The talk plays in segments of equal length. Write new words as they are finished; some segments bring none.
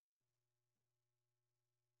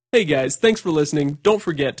Hey guys, thanks for listening. Don't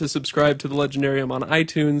forget to subscribe to The Legendarium on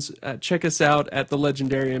iTunes. Check us out at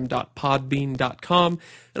thelegendarium.podbean.com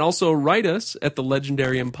and also write us at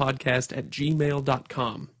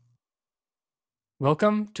thelegendariumpodcast@gmail.com.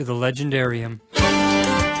 Welcome to the Legendarium.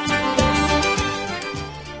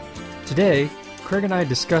 Today, Craig and I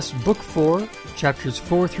discuss Book 4, Chapters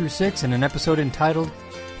 4 through 6 in an episode entitled,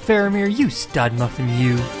 Faramir, You Stud Muffin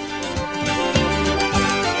You.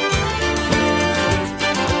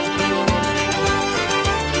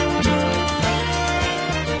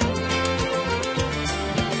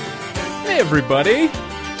 Hey everybody!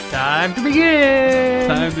 Time to begin!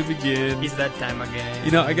 Time to begin. It's that time again.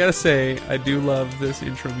 You know, I gotta say, I do love this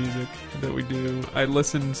intro music that we do. I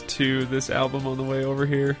listened to this album on the way over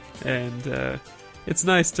here, and it's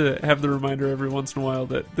nice to have the reminder every once in a while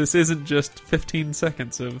that this isn't just 15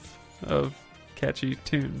 seconds of catchy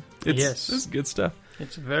tune. This is good stuff.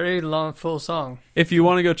 It's a very long, full song. If you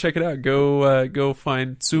want to go check it out, go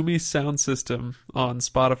find Tsumi Sound System on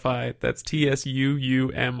Spotify. That's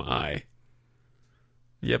TSUUMI.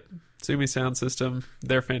 Yep, Tsumi Sound System.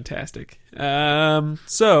 They're fantastic. So,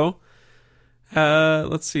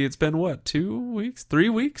 let's see. It's been what? 2 weeks? 3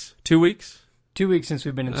 weeks? 2 weeks? 2 weeks since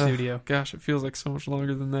we've been in studio. Gosh, it feels like so much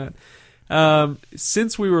longer than that.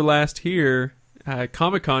 Since we were last here,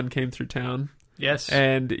 Comic-Con came through town. Yes.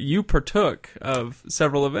 And you partook of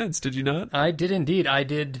several events, did you not? I did indeed. I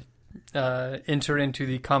did enter into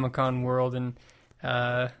the Comic-Con world, and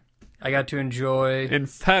I got to enjoy... In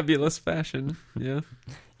fabulous fashion, yeah.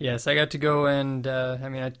 Yes, I got to go and,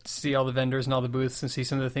 I see all the vendors and all the booths and see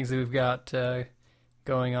some of the things that we've got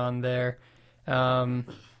going on there. There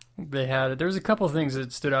was a couple of things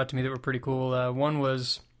that stood out to me that were pretty cool. One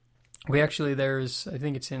was, I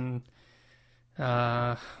think it's in,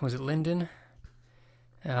 was it Linden?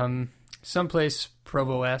 Someplace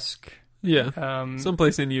Provo-esque. Yeah,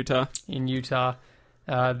 someplace in Utah.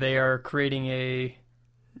 They are creating a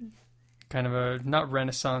kind of a, not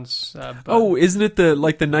Renaissance. But isn't it the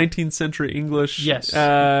 19th century English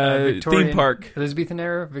theme park? Elizabethan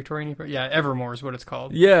era, Victorian, Evermore is what it's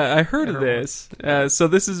called. Yeah, I heard Evermore. Of this. So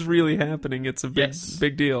this is really happening. It's a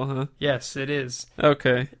big deal, huh? Yes, it is.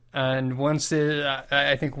 Okay. And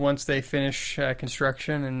I think once they finish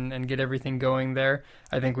construction and get everything going there,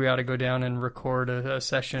 I think we ought to go down and record a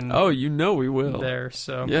session. Oh, we will. There,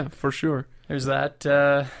 so. Yeah, for sure. There's that.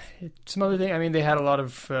 Some other thing, they had a lot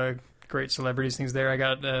of great celebrities things there. I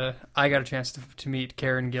got a chance to meet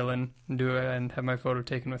Karen Gillan and have my photo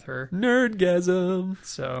taken with her. Nerdgasm.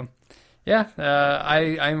 So, yeah,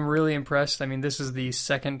 I'm really impressed. This is the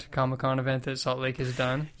second Comic-Con event that Salt Lake has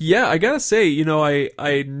done. Yeah, I gotta say,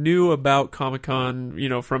 I knew about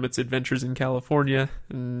Comic-Con, from its adventures in California,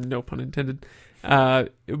 no pun intended.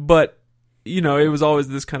 But, it was always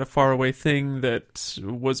this kind of faraway thing that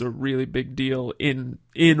was a really big deal in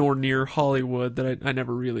or near Hollywood that I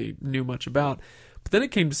never really knew much about. But then it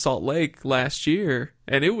came to Salt Lake last year,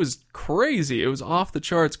 and it was crazy. It was off the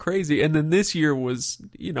charts crazy. And then this year was,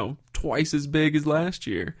 twice as big as last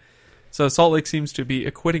year. So Salt Lake seems to be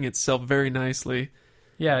acquitting itself very nicely.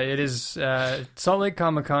 Yeah, it is. Salt Lake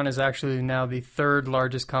Comic-Con is actually now the third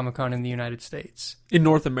largest Comic-Con in the United States. In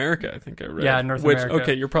North America, I think I read. Yeah, North America.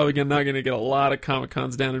 Okay, you're probably not going to get a lot of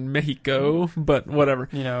Comic-Cons down in Mexico, but whatever.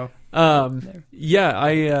 What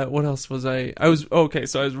else was I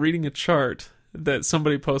was reading a chart that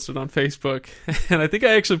somebody posted on Facebook, and I think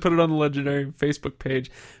I actually put it on the Legendary Facebook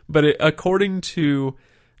page, but according to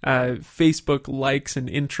Facebook likes and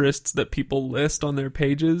interests that people list on their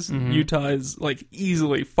pages, Utah is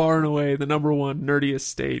easily, far and away, the number one nerdiest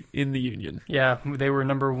state in the union. Yeah, they were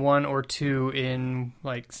number 1 or 2 in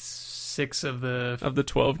 6 of the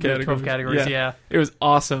 12 categories. 12 categories, yeah. It was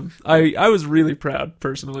awesome. I was really proud,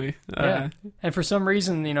 personally. Yeah. And for some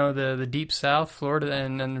reason, the deep south, Florida,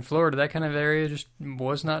 and Florida, that kind of area just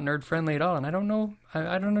was not nerd friendly at all. And I don't know,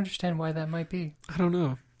 I don't understand why that might be. I don't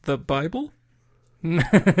know. The Bible?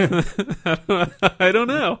 I don't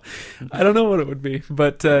know. I don't know what it would be,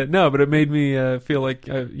 but it made me feel like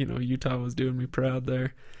Utah was doing me proud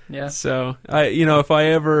there. Yeah. So if I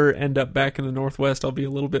ever end up back in the Northwest, I'll be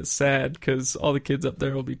a little bit sad because all the kids up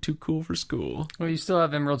there will be too cool for school. Well, you still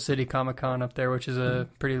have Emerald City Comic-Con up there, which is a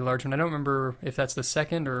pretty large one. I don't remember if that's the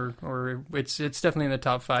second or it's definitely in the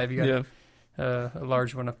top 5. You got a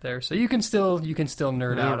large one up there, so you can still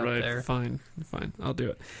nerd out up there. Fine, I'll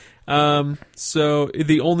do it. So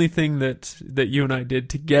the only thing that you and I did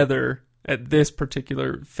together at this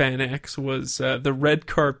particular FanX was the red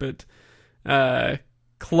carpet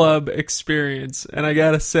club experience, and I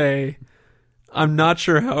gotta say, I'm not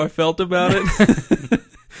sure how I felt about it.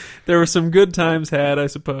 there were some good times had, I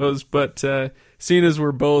suppose, but seeing as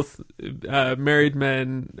we're both married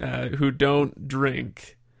men who don't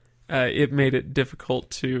drink, it made it difficult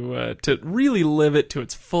to really live it to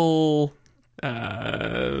its full,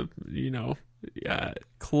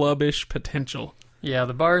 clubbish potential. Yeah,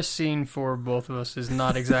 the bar scene for both of us is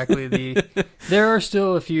not exactly the... There are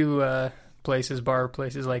still a few bar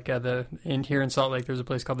places like here in Salt Lake, there's a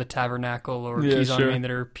place called the Tabernacle or Keys on Main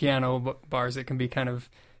that are piano bars that can be kind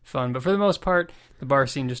of fun. But for the most part, the bar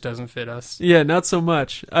scene just doesn't fit us. Yeah, not so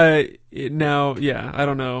much. I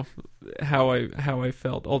don't know how I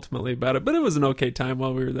felt ultimately about it, but it was an okay time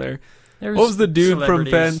while we were there. What was the dude from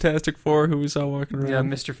Fantastic Four who we saw walking around? Yeah,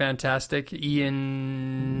 Mr. Fantastic,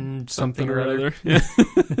 Ian something or other.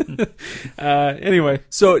 Anyway,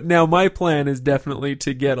 so now my plan is definitely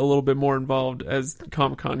to get a little bit more involved as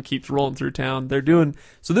Comic-Con keeps rolling through town.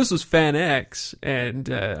 So this was Fan X, and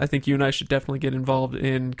I think you and I should definitely get involved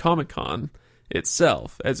in Comic-Con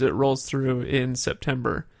itself as it rolls through in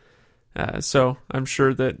September. So I'm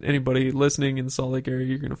sure that anybody listening in the Salt Lake area,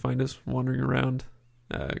 you're going to find us wandering around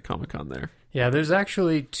Comic-Con there. Yeah, there's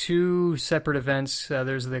actually two separate events.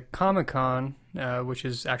 There's the Comic-Con, which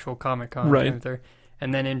is actual Comic-Con. Right.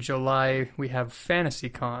 And then in July, we have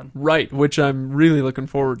Fantasy-Con. Right, which I'm really looking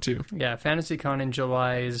forward to. Yeah, Fantasy-Con in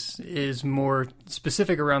July is more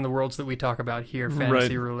specific around the worlds that we talk about here,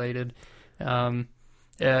 fantasy-related. It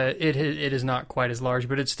is not quite as large,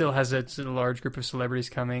 but it still has a large group of celebrities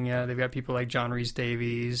coming. They've got people like John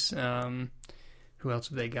Rhys-Davies. Who else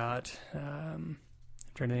have they got? I'm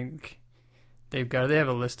trying to think. They have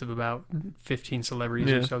a list of about 15 celebrities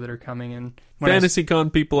or so that are coming in.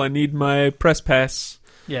 FantasyCon people, I need my press pass.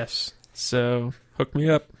 Yes. So hook me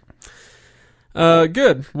up.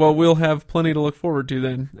 Good. Well, we'll have plenty to look forward to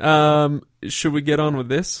then. Should we get on with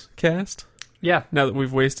this cast? Yeah. Now that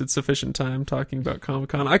we've wasted sufficient time talking about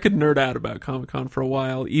Comic-Con. I could nerd out about Comic-Con for a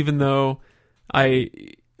while, even though I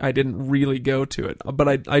didn't really go to it.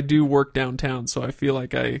 But I do work downtown, so I feel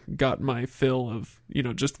like I got my fill of,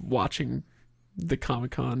 just watching the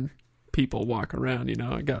Comic-Con people walk around.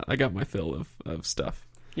 I got my fill of stuff.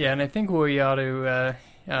 Yeah, and I think we ought to,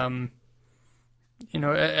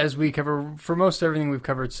 as we cover, for most everything we've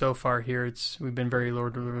covered so far here, we've been very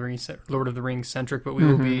Lord of the Rings centric, but we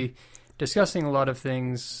will be discussing a lot of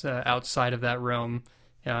things outside of that realm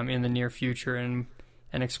in the near future and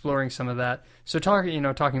exploring some of that. So talking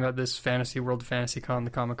about this fantasy world, FantasyCon,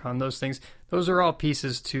 the Comic-Con, those are all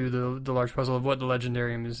pieces to the large puzzle of what the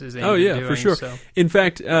Legendarium is aiming at doing. For sure. So. In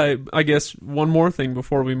fact, I guess one more thing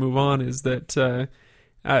before we move on is that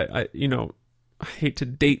I hate to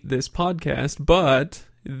date this podcast, but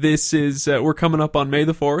this is we're coming up on May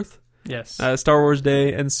the 4th. Yes. Star Wars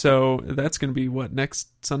Day, and so that's going to be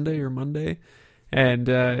next Sunday or Monday?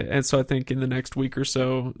 And so I think in the next week or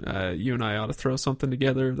so, you and I ought to throw something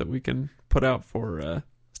together that we can put out for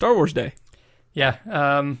Star Wars Day. Yeah.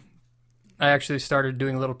 I actually started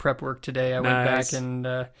doing a little prep work today. I went back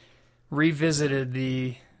and revisited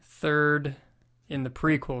the third in the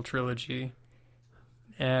prequel trilogy.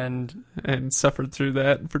 And suffered through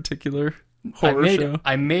that particular horror show.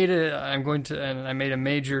 I made a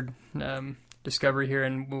major discovery here,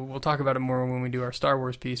 and we'll talk about it more when we do our Star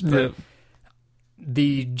Wars piece. But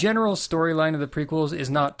the general storyline of the prequels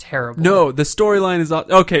is not terrible. No, the storyline is...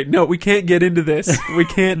 Okay, no, we can't get into this. We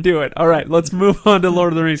can't do it. All right, let's move on to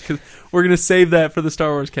Lord of the Rings, because we're going to save that for the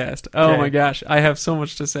Star Wars cast. Oh my gosh, I have so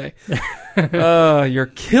much to say. You're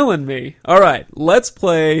killing me. All right, let's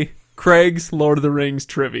play Craig's Lord of the Rings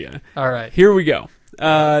trivia. All right. Here we go.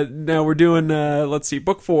 Now we're doing,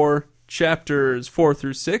 Book 4, chapters 4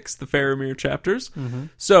 through 6, the Faramir chapters. Mm-hmm.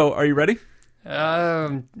 So, are you ready?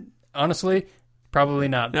 Honestly... Probably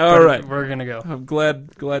not. All right. We're going to go. I'm glad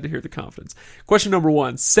to hear the confidence. Question number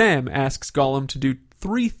 1. Sam asks Gollum to do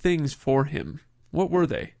 3 things for him. What were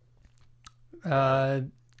they? Are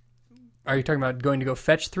you talking about going to go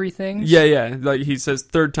fetch 3 things? Yeah. Like he says,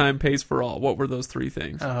 third time pays for all. What were those 3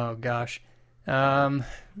 things? Oh, gosh.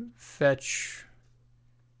 Fetch...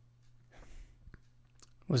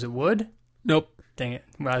 Was it wood? Nope. Dang it.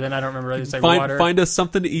 Well, then I don't remember. It's like water. Find us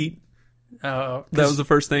something to eat. Oh, that was the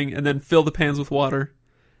first thing, and then fill the pans with water,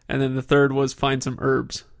 and then the third was find some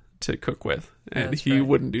herbs to cook with, and he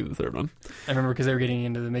wouldn't do the third one. I remember because they were getting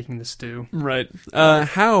into making the stew. Right.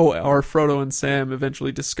 How are Frodo and Sam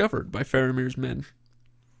eventually discovered by Faramir's men?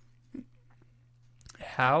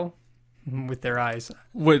 How? With their eyes.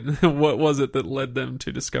 What was it that led them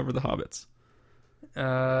to discover the hobbits?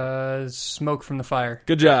 Smoke from the fire.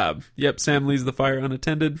 Good job. Yep, Sam leaves the fire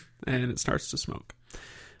unattended, and it starts to smoke.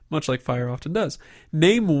 much like fire often does.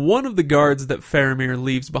 Name one of the guards that Faramir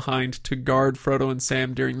leaves behind to guard Frodo and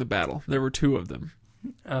Sam during the battle. There were two of them.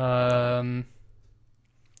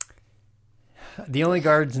 The only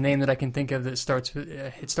guard's name that I can think of that starts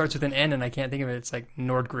with an N, and I can't think of it. It's like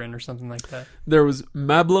Nordgren or something like that. There was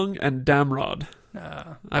Mablung and Damrod.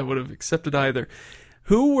 I would have accepted either.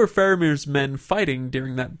 Who were Faramir's men fighting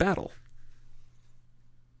during that battle?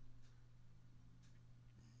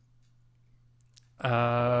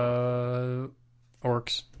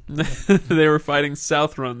 Orcs. They were fighting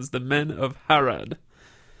Southrons, the men of Harad.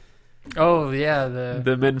 Oh yeah,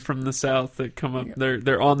 the men from the south that come up.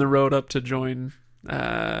 They're on the road up to join.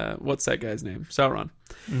 What's that guy's name? Sauron.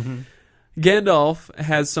 Mm-hmm. Gandalf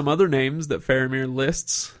has some other names that Faramir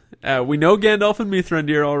lists. We know Gandalf and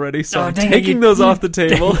Mithrandir already, so I'm taking those off the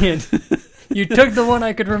table. You took the one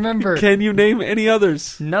I could remember. Can you name any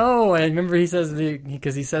others? No, I remember he says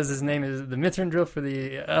his name is the Mithrandil for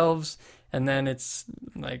the elves, and then it's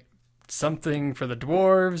like something for the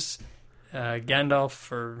dwarves. Gandalf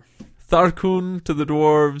for Tharkun to the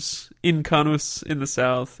dwarves, Incanus in the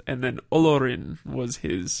south, and then Olorin was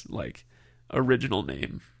his original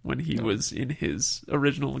name when he was in his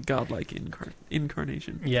original godlike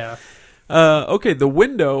incarnation. Yeah. Okay, the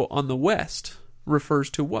window on the west refers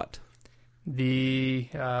to what? The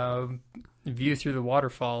view through the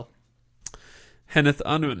waterfall. Henneth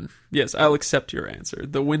Anun. Yes, I'll accept your answer.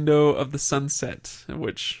 The window of the sunset,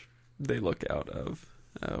 which they look out of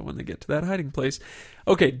when they get to that hiding place.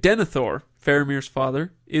 Okay, Denethor, Faramir's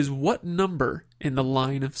father, is what number in the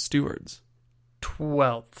line of stewards?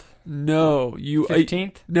 12th. No,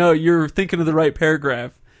 15th? No, you're thinking of the right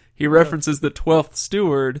paragraph. He references the 12th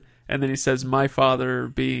steward, and then he says, my father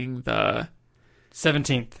being the...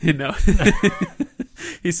 17th. No.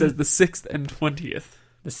 He says the 6th and 20th.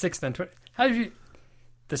 The 6th and 20th. How did you...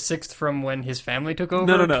 The 6th from when his family took over?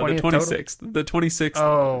 No, the 26th. Total? The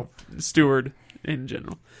 26th steward in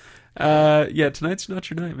general. Yeah, tonight's not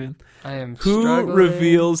your night, man. I am Who struggling.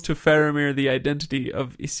 reveals to Faramir the identity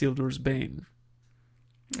of Isildur's Bane?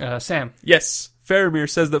 Sam. Yes. Faramir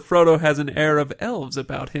says that Frodo has an air of elves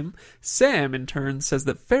about him. Sam, in turn, says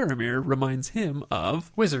that Faramir reminds him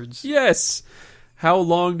of... wizards. Yes. How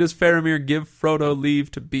long does Faramir give Frodo leave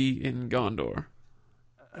to be in Gondor?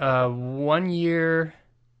 1 year...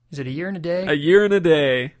 Is it a year and a day? A year and a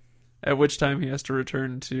day. At which time he has to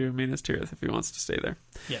return to Minas Tirith if he wants to stay there.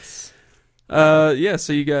 Yes. Yeah,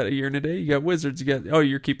 so you got a year and a day. You got wizards.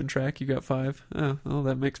 You're keeping track. You got 5. Oh, well,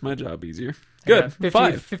 that makes my job easier. Good. 5.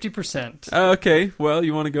 50%. Okay. Well,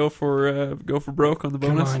 you want to go for broke on the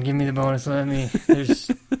bonus? Come on, give me the bonus. Let me.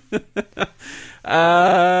 There's...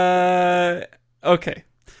 Okay.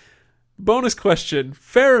 Bonus question.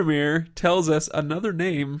 Faramir tells us another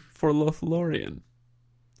name for Lothlorien.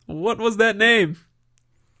 What was that name?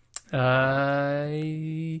 It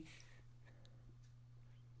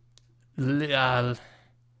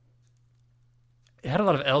had a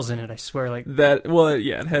lot of L's in it, I swear. Like that. Well,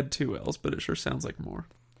 yeah, it had 2 L's, but it sure sounds like more.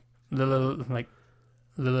 Lilithloria.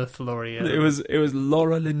 It was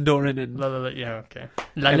Laura Lindorinen. Yeah, okay.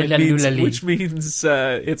 Which means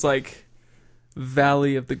it's like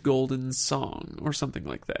Valley of the Golden Song or something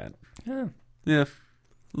like that. Yeah.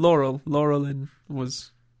 Laurelin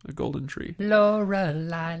was a golden tree.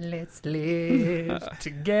 Lorelei, let's live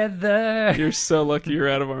together. You're so lucky you're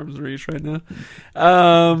out of arm's reach right now.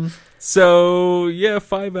 So yeah,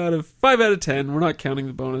 5 out of 10. We're not counting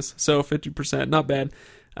the bonus, so 50%, not bad.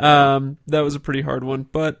 That was a pretty hard one,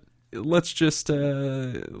 but let's just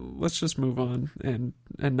move on and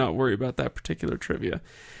not worry about that particular trivia.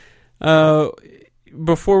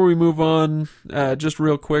 Before we move on, just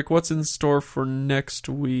real quick, what's in store for next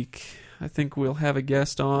week? I think we'll have a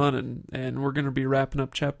guest on, and we're going to be wrapping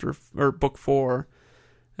up book 4.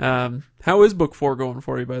 How is book 4 going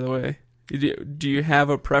for you, by the way? Do you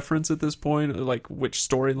have a preference at this point, like which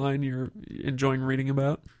storyline you're enjoying reading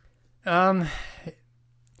about? I'm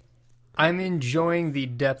enjoying the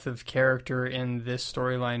depth of character in this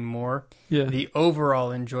storyline more. Yeah. The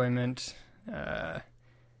overall enjoyment, I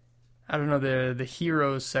don't know, the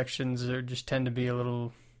heroes sections tend to be a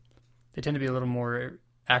little more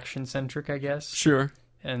action centric, I guess. Sure.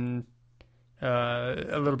 And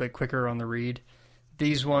a little bit quicker on the read.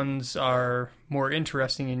 These ones are more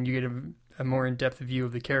interesting, and you get a more in-depth view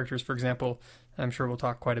of the characters. For example, I'm sure we'll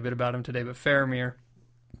talk quite a bit about him today, but Faramir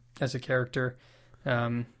as a character,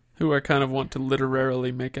 who I kind of want to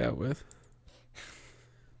literarily make out with,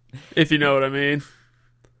 if you know what I mean.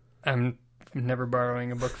 I'm never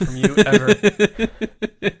borrowing a book from you ever.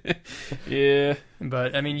 Yeah.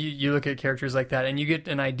 But, I mean, you look at characters like that, and you get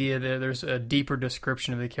an idea that there's a deeper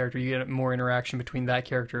description of the character. You get more interaction between that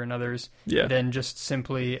character and others than just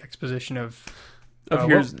simply exposition of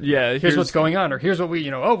here's what's going on, or here's what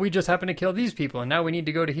we just happened to kill these people, and now we need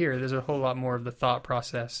to go to here. There's a whole lot more of the thought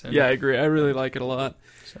process. And, yeah, I agree. I really like it a lot.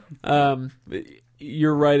 So.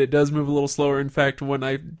 You're right. It does move a little slower. In fact, when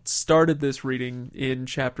I started this reading in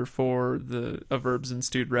chapter 4, of Herbs and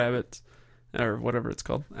Stewed Rabbits, or whatever it's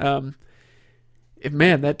called,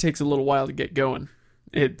 man, that takes a little while to get going.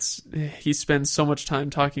 He spends so much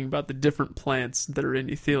time talking about the different plants that are in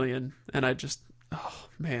Ethelian, and I just, oh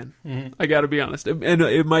man, I got to be honest. And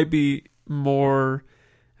it might be more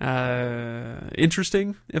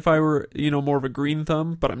interesting if I were, more of a green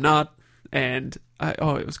thumb, but I'm not. And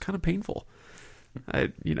it was kind of painful.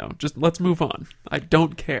 Just let's move on. I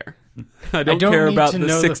don't care. I don't care about the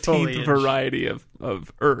 16th variety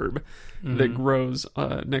of herb that grows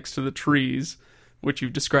next to the trees, which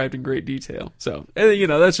you've described in great detail. So,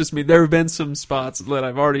 that's just me. There have been some spots that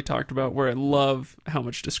I've already talked about where I love how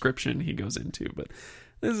much description he goes into, but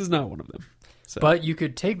this is not one of them. So. But you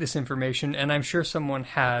could take this information, and I'm sure someone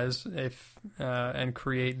has, and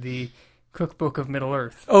create the Cookbook of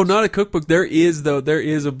Middle-earth. Oh, not a cookbook. There is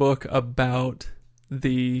a book about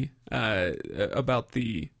the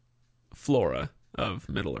flora of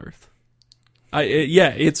Middle-earth.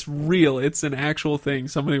 It's real. It's an actual thing.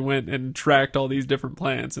 Somebody went and tracked all these different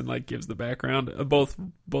plants and gives the background of both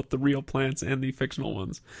the real plants and the fictional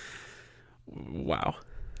ones. Wow.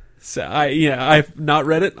 So I've not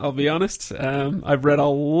read it. I'll be honest. I've read a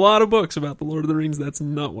lot of books about the Lord of the Rings. That's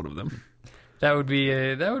not one of them. That would be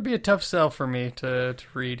a tough sell for me to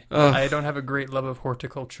read. I don't have a great love of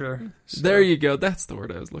horticulture. So. There you go. That's the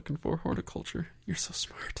word I was looking for. Horticulture. You're so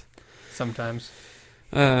smart. Sometimes.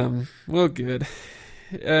 Well, good.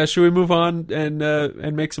 Should we move on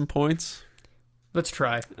and make some points? Let's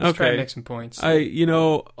try. Let's try and make some points.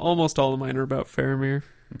 Almost all of mine are about Faramir.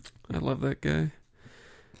 I love that guy.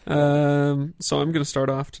 So I'm going to start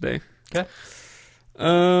off today. Okay.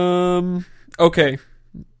 Okay.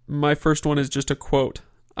 My first one is just a quote.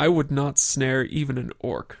 I would not snare even an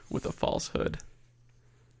orc with a falsehood.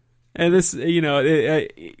 And this,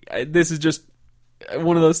 this is just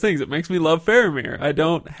one of those things that makes me love Faramir. I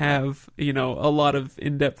don't have, a lot of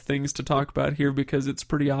in-depth things to talk about here because it's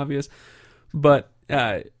pretty obvious. But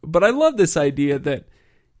I love this idea that,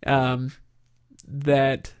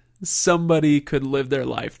 that somebody could live their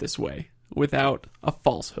life this way without a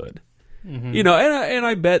falsehood. Mm-hmm. And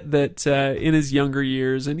I bet that in his younger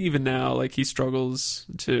years and even now, he struggles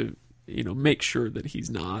to, make sure that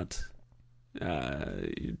he's not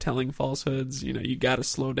telling falsehoods. You got to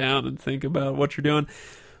slow down and think about what you're doing.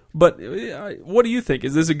 But what do you think?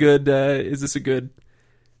 Is this a good?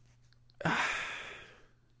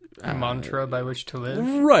 A mantra by which to live?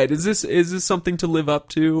 Right. Is this something to live up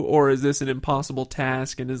to, or is this an impossible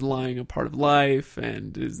task, and is lying a part of life?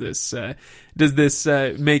 And is this does this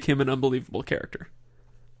make him an unbelievable character?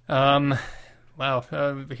 Wow.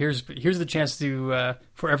 Here's the chance to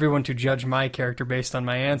for everyone to judge my character based on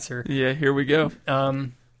my answer. Yeah, here we go.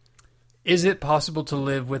 Is it possible to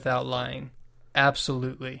live without lying?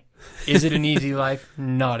 Absolutely. Is it an easy life?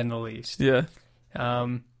 Not in the least. Yeah.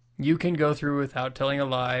 You can go through without telling a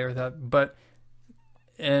lie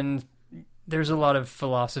and there's a lot of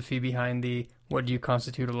philosophy behind what do you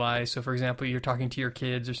constitute a lie. So, for example, you're talking to your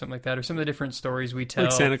kids or something like that, or some of the different stories we tell.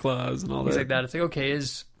 Like Santa Claus and all things that. like that. It's okay,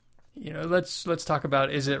 let's talk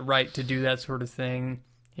about, is it right to do that sort of thing?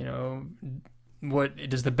 What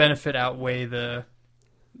does the benefit outweigh the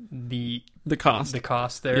cost? The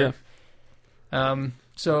cost there. Yeah.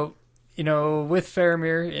 So, with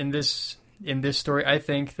Faramir in this story, I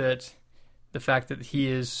think that the fact that he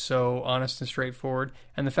is so honest and straightforward,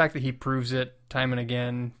 and the fact that he proves it time and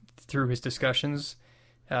again through his discussions,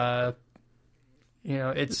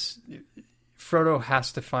 it's Frodo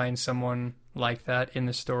has to find someone like that in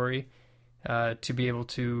the story to be able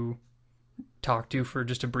to talk to for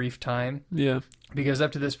just a brief time. Yeah. Because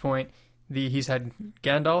up to this point, he's had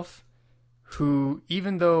Gandalf, who,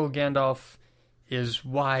 even though Gandalf is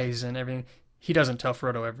wise and everything, he doesn't tell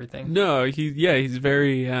Frodo everything. No, he's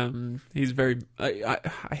very I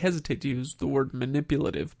hesitate to use the word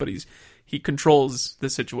manipulative, but he controls the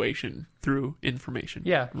situation through information.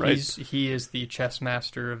 Yeah, right. He is the chess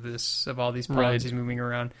master of all these pawns he's moving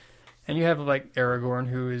around. And you have Aragorn,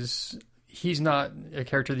 he's not a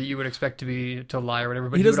character that you would expect to lie or whatever,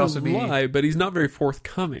 but he doesn't would also lie, but he's not very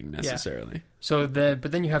forthcoming necessarily. Yeah. So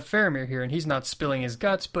then you have Faramir here, and he's not spilling his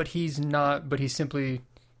guts, but he's simply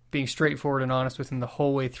being straightforward and honest with him the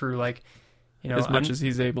whole way through. as much as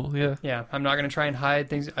he's able. Yeah. Yeah, I'm not going to try and hide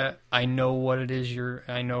things. I know what it is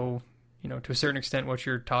I know, to a certain extent what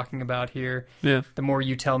you're talking about here. Yeah. The more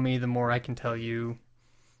you tell me, the more I can tell you,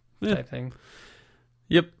 type thing.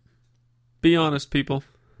 Yep. Be honest, people.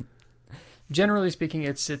 Generally speaking,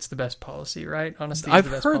 it's the best policy, right? Honesty is I've the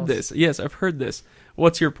best heard policy. this. Yes, I've heard this.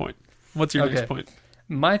 What's your point? What's your next point?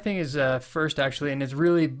 My thing is first, actually, and it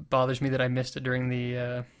really bothers me that I missed it during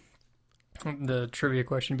the trivia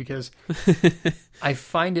question, because I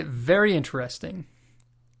find it very interesting.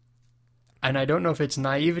 And I don't know if it's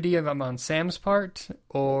naivety on Sam's part,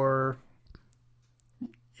 or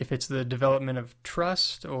if it's the development of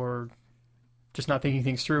trust, or just not thinking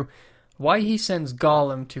things through. Why he sends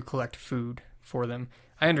Gollum to collect food for them.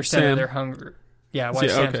 I understand that they're hungry. Yeah, why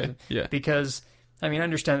Sam? Okay. Yeah. Because, I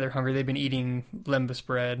understand they're hungry. They've been eating lembas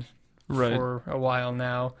bread for a while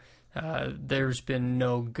now. There's been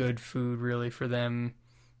no good food really for them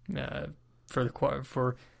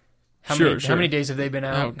for how many days have they been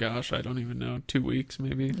out? Oh gosh, I don't even know. 2 weeks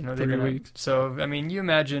maybe. 3 weeks. Out. So you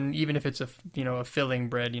imagine, even if it's a filling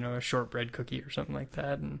bread, a shortbread cookie or something like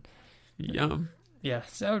that, and yum. Yeah,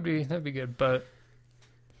 so that'd be good, but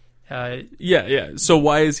yeah. So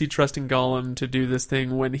why is he trusting Gollum to do this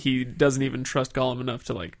thing when he doesn't even trust Gollum enough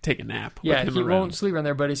to take a nap? Yeah, with him he around? won't sleep around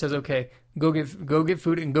there, but he says, "Okay, go get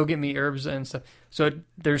food and go get me herbs and stuff." So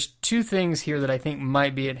there's two things here that I think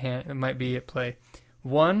might be at play.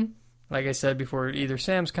 One, like I said before, either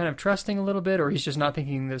Sam's kind of trusting a little bit, or he's just not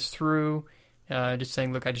thinking this through. Just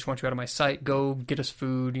saying, "Look, I just want you out of my sight. Go get us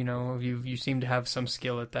food. You seem to have some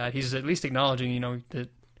skill at that." He's at least acknowledging, that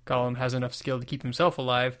Gollum has enough skill to keep himself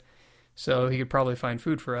alive, so he could probably find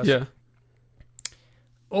food for us. Yeah.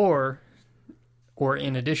 Or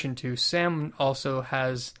in addition to, Sam also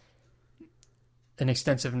has an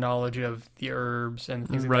extensive knowledge of the herbs and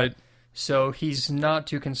things like that. So he's not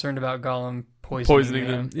too concerned about Gollum poisoning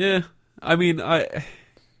them. Yeah.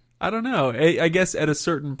 I don't know. I guess at a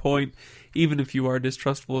certain point, even if you are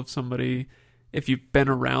distrustful of somebody, if you've been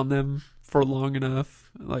around them for long enough,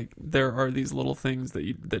 there are these little things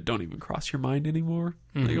that don't even cross your mind anymore.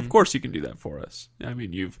 Mm-hmm. Of course you can do that for us.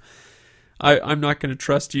 I'm not going to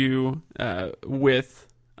trust you with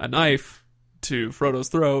a knife to Frodo's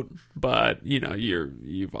throat, but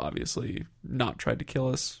you've obviously not tried to kill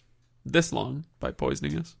us this long by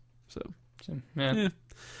poisoning us. So yeah.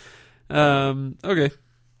 Okay.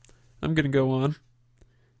 I'm going to go on.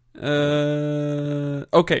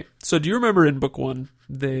 Okay, so do you remember in book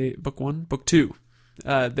two,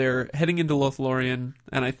 they're heading into Lothlorien,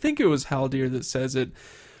 and I think it was Haldir that says it,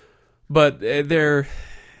 but they're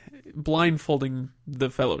blindfolding the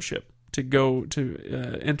Fellowship to go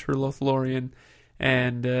to enter Lothlorien,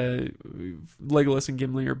 and Legolas and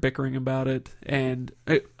Gimli are bickering about it, and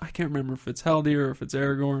I can't remember if it's Haldir or if it's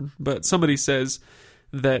Aragorn, but somebody says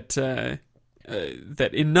that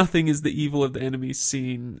that in nothing is the evil of the enemy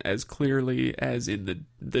seen as clearly as in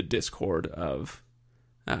the discord of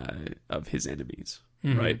his enemies,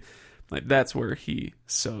 mm-hmm. right? That's where he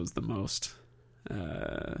sows the most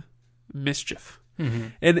mischief, mm-hmm.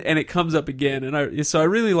 and it comes up again. And I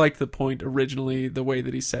really liked the point originally, the way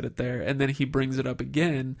that he said it there, and then he brings it up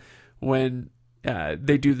again when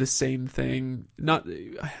they do the same thing.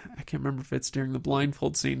 I can't remember if it's during the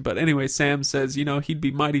blindfold scene, but anyway, Sam says, he'd be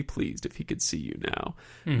mighty pleased if he could see you now.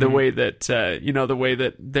 Mm-hmm. The way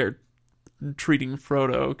that they're treating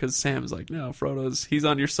Frodo, because Sam's like, no, he's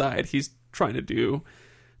on your side. He's trying to do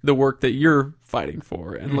the work that you're fighting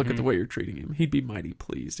for, and look at the way you're treating him. He'd be mighty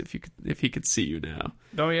pleased if he could see you now.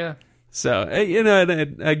 Oh yeah. So,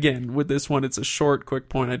 and again, with this one, it's a short, quick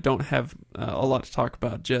point. I don't have a lot to talk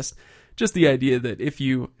about. Just the idea that if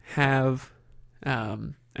you have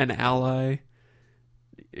an ally,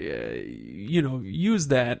 use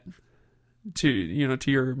that to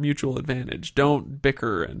your mutual advantage. Don't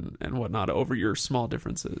bicker and whatnot over your small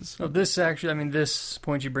differences. Well, this actually, this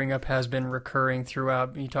point you bring up has been recurring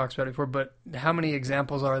throughout. He talks about it before, but how many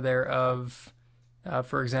examples are there of,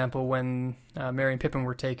 for example, when Merry and Pippin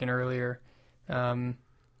were taken earlier,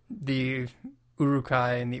 the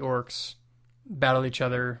Uruk-hai and the orcs battle each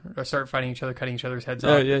other, or start fighting each other, cutting each other's heads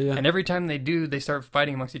off. Yeah. And every time they start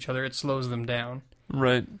fighting amongst each other, it slows them down.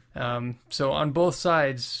 Right. So on both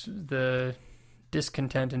sides, the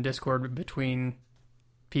discontent and discord between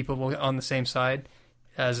people on the same side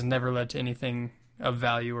has never led to anything of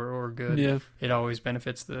value or good. Yeah. It always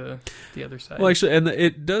benefits the other side. Well, actually, and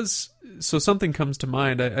it does. So something comes to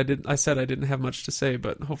mind. I said I didn't have much to say,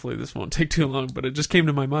 but hopefully this won't take too long. But it just came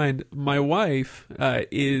to my mind. My wife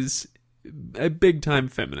is a big time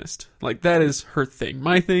feminist. That is her thing.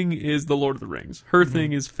 My thing is the Lord of the Rings. Her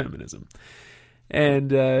thing is feminism.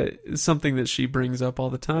 And something that she brings up all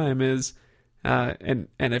the time is, and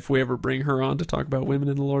if we ever bring her on to talk about women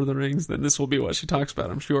in the Lord of the Rings, then this will be what she talks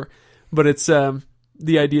about, I'm sure. But it's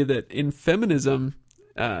the idea that in feminism,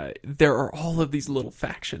 there are all of these little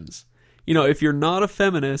factions. You know, if you're not a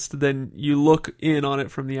feminist, then you look in on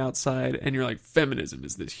it from the outside and you're like, feminism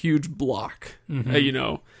is this huge block,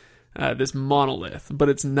 this monolith, but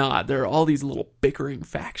it's not. There are all these little bickering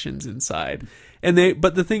factions inside.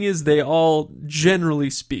 But the thing is, they all,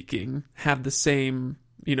 generally speaking, have the same,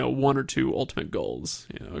 one or two ultimate goals,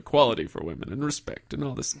 equality for women and respect and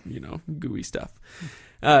all this, gooey stuff.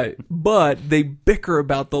 But they bicker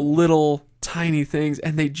about the little tiny things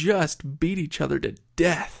and they just beat each other to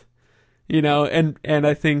death. And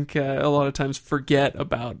I think a lot of times forget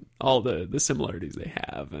about all the similarities they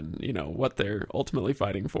have and, what they're ultimately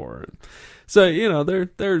fighting for. So, there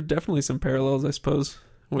are definitely some parallels, I suppose,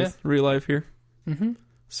 with real life here. Mm-hmm.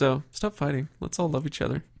 So stop fighting. Let's all love each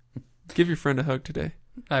other. Give your friend a hug today.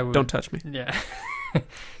 I would. Don't touch me. Yeah.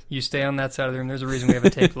 You stay on that side of the room. There's a reason we have a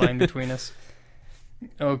tape line between us.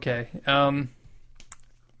 Okay.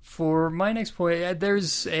 For my next point,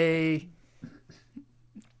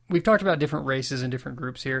 we've talked about different races and different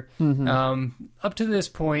groups here. Mm-hmm. Up to this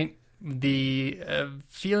point, the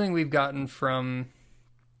feeling we've gotten from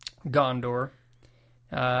Gondor,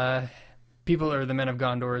 people or the men of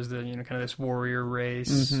Gondor is the kind of this warrior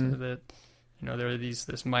race that they're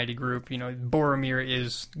this mighty group. Boromir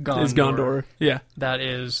is Gondor. Is Gondor, yeah.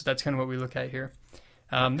 That's kind of what we look at here.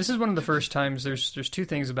 This is one of the first times. There's two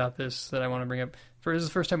things about this that I want to bring up. This is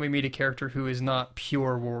the first time we meet a character who is not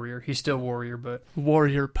pure warrior. He's still warrior, but...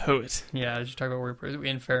 Warrior poet. Yeah, I just talk about warrior poet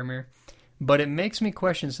in Faramir. But it makes me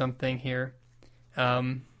question something here.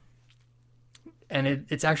 And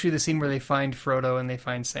it's actually the scene where they find Frodo and they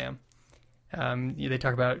find Sam. They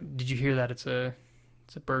talk about, did you hear that? It's a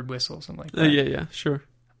bird whistle, something like that. Yeah, sure.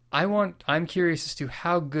 I'm curious as to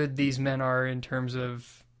how good these men are in terms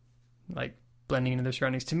of, blending into their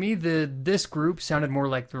surroundings. To me, this group sounded more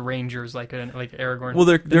like the Rangers, like Aragorn. Well,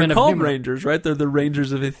 they're called Rangers, right? They're the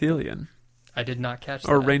Rangers of Ithilien. I did not catch that.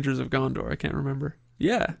 Or Rangers of Gondor. I can't remember.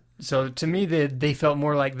 Yeah. So to me, they felt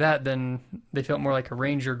more like that than they felt more like a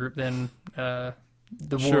Ranger group than the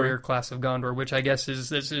warrior class of Gondor, which I guess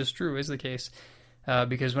is true, is the case.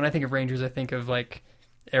 Because when I think of Rangers, I think of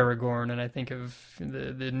Aragorn, and I think of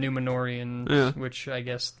the Númenóreans, which I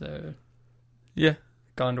guess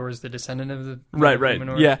Gondor is the descendant of the right,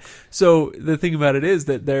 Númenor. Yeah. So the thing about it is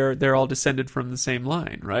that they're all descended from the same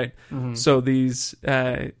line, right? Mm-hmm. So these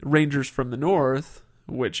Rangers from the north,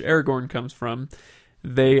 which Aragorn comes from,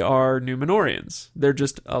 they are Númenóreans. They're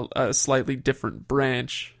just a slightly different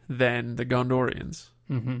branch than the Gondorians.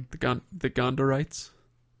 Mm-hmm. The Gondorites.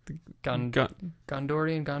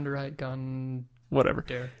 Gondorian, Gondorite, whatever.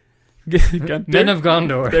 Men of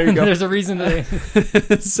Gondor. There you go. There's a reason they.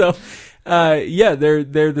 So.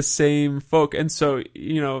 They're the same folk, and so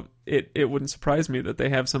it wouldn't surprise me that they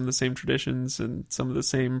have some of the same traditions and some of the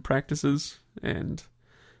same practices, and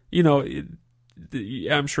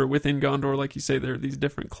I'm sure within Gondor, like you say, there are these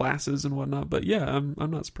different classes and whatnot. But yeah, I'm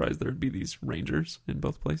not surprised there would be these rangers in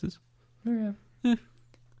both places. Oh, yeah.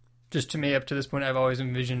 Just to me, up to this point, I've always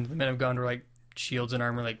envisioned the men of Gondor like shields and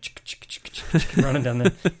armor, running down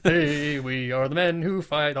there. Hey, we are the men who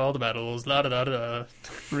fight all the battles. La da da da.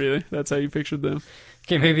 Really? That's how you pictured them?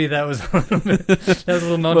 Okay, maybe that was a little bit. That was a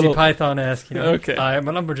little Monty Python-esque. Okay. I am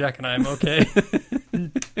a lumberjack and I'm okay.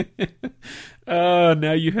 Oh,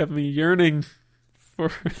 now you have me yearning for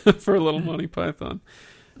a little Monty Python.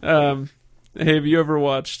 Hey, have you ever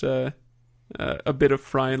watched a bit of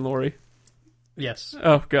Fry and Laurie? Yes.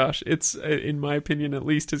 Oh gosh, it's in my opinion at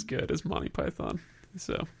least as good as Monty Python.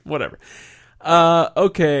 So whatever.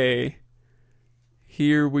 Okay.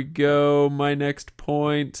 Here we go. My next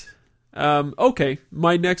point.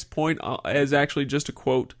 My next point is actually just a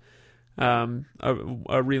quote,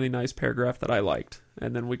 a really nice paragraph that I liked,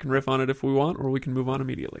 and then we can riff on it if we want, or we can move on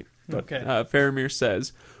immediately. But, okay. Faramir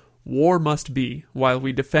says, "War must be while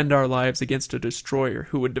we defend our lives against a destroyer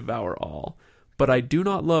who would devour all. But I do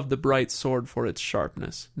not love the bright sword for its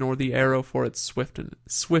sharpness, nor the arrow for its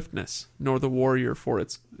swiftness, nor the warrior for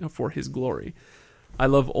his glory. I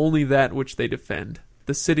love only that which they defend,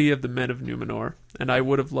 the city of the men of Númenor, and I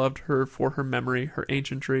would have loved her for her memory, her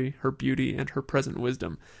ancientry, her beauty, and her present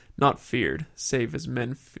wisdom, not feared, save as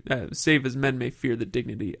men may fear the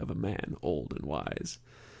dignity of a man old and wise."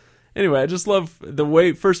 Anyway, I just love the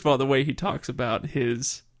way, first of all, the way he talks about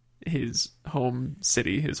his home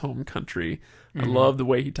city, his home country. I love the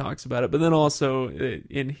way he talks about it. But then also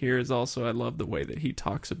in here is also, I love the way that he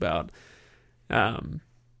talks about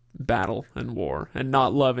battle and war, and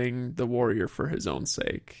not loving the warrior for his own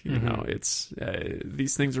sake. You know, it's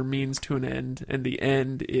these things are means to an end, and the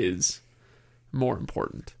end is more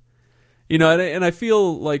important. You know, and I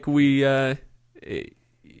feel like we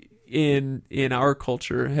in our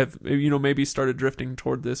culture have, you know, maybe started drifting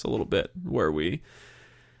toward this a little bit, where we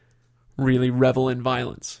really revel in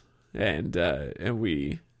violence, and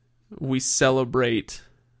we celebrate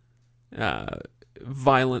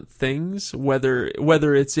violent things,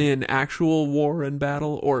 whether it's in actual war and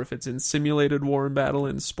battle, or if it's in simulated war and battle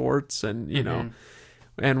in sports and you know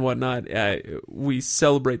and whatnot. We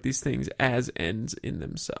celebrate these things as ends in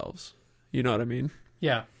themselves. You know what I mean?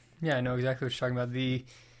 Yeah, I know exactly what you're talking about.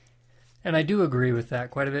 And I do agree with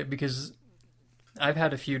that quite a bit, because I've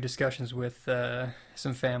had a few discussions with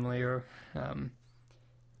some family, or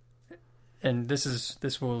and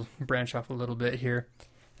this will branch off a little bit here.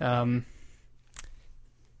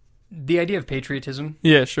 The idea of patriotism.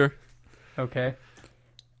 Yeah, sure. Okay.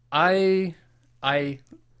 I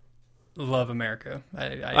love America.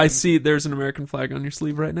 I see there's an American flag on your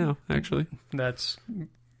sleeve right now, actually. That's,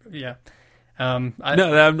 yeah. No,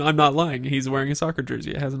 I'm not lying. He's wearing a soccer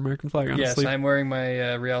jersey. It has an American flag on his sleeve. Yes, I'm wearing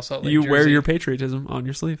my Real Salt Lake jersey. You wear your patriotism on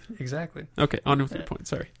your sleeve. Exactly. Okay, on with your point.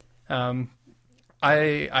 Sorry.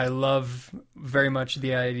 I love very much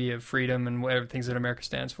the idea of freedom and whatever things that America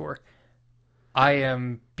stands for. I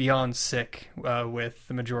am beyond sick with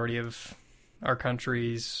the majority of our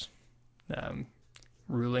country's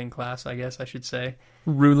ruling class, I guess I should say.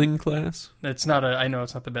 Ruling class? It's not I know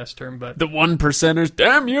it's not the best term, but... The 1%ers,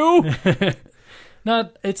 damn you!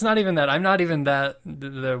 It's not even that. I'm not even that,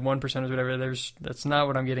 the 1%ers, whatever. That's not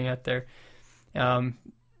what I'm getting at there. And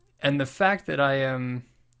the fact that I am...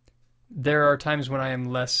 There are times when I am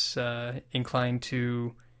less inclined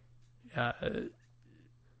to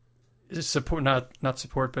support, not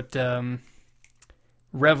support, but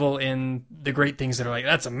revel in the great things that are like,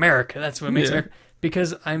 that's America, that's what makes America,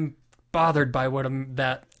 because I'm bothered by what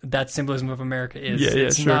that symbolism of America is.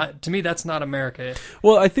 It's sure. not, to me, that's not America.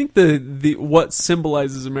 Well, I think the what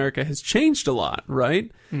symbolizes America has changed a lot,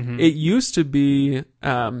 right? Mm-hmm. It used to be,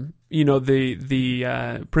 the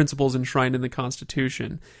principles enshrined in the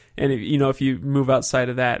Constitution. And if you move outside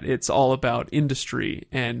of that, it's all about industry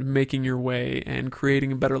and making your way and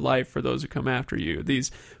creating a better life for those who come after you.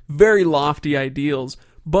 These very lofty ideals,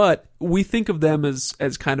 but we think of them as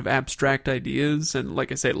kind of abstract ideas and,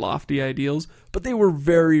 like I say, lofty ideals, but they were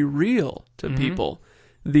very real to people.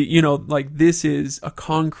 This is a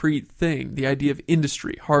concrete thing. The idea of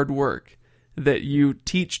industry, hard work, that you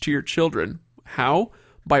teach to your children. How?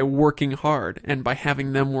 By working hard and by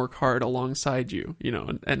having them work hard alongside you,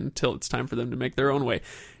 and until it's time for them to make their own way.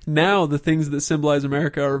 Now, the things that symbolize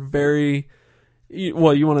America are very,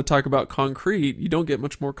 well, you want to talk about concrete, you don't get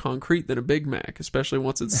much more concrete than a Big Mac, especially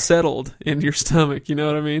once it's settled in your stomach, you know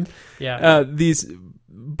what I mean? Yeah.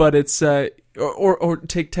 But it's, or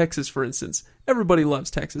take Texas, for instance. Everybody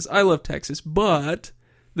loves Texas. I love Texas, but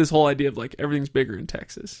this whole idea of like everything's bigger in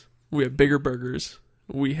Texas. We have bigger burgers.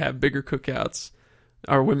 We have bigger cookouts.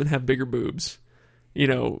 Our women have bigger boobs.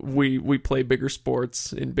 We play bigger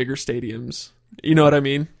sports in bigger stadiums. You know what I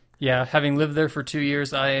mean? Yeah, having lived there for 2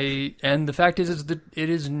 years, and the fact is that it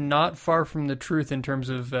is not far from the truth in terms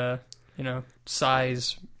of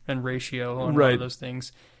size and ratio on all of those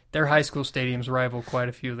things. Their high school stadiums rival quite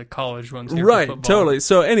a few of the college ones here for football. Totally.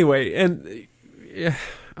 So anyway, and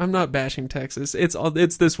I'm not bashing Texas.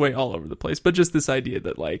 It's this way all over the place, but just this idea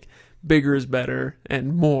that like bigger is better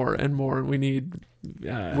and more, and we need.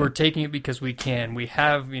 We're taking it because we can. We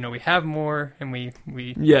have more, and we.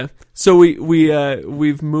 Yeah. So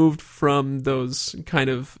we've moved from those kind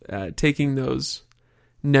of taking those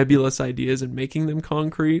nebulous ideas and making them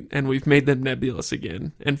concrete, and we've made them nebulous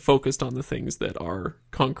again and focused on the things that are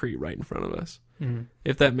concrete right in front of us. Mm-hmm.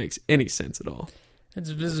 If that makes any sense at all. This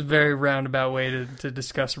is a very roundabout way to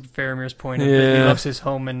discuss Faramir's point of that he loves his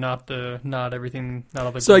home and not everything, not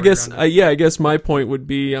all the. So I guess my point would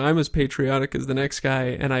be I'm as patriotic as the next guy,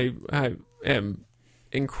 and I am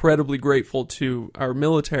incredibly grateful to our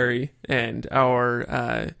military and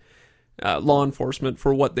our law enforcement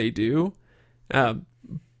for what they do.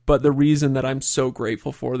 But the reason that I'm so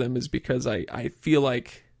grateful for them is because I feel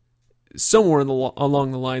like somewhere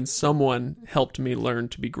along the line, someone helped me learn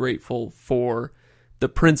to be grateful for the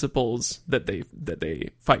principles that they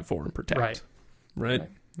fight for and protect. Right?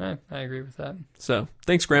 I agree with that. So,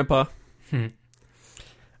 thanks, Grandpa.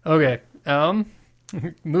 Okay.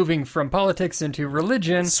 Moving from politics into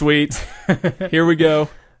religion. Sweet. Here we go.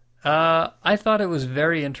 I thought it was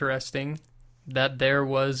very interesting that there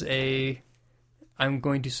was I'm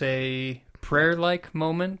going to say, prayer-like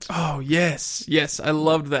moment. Oh, yes. Yes, I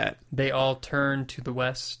loved that. They all turn to the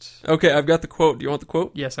west. Okay, I've got the quote. Do you want the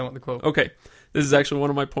quote? Yes, I want the quote. Okay, this is actually one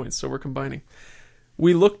of my points, so we're combining.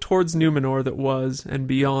 We look towards Numenor that was, and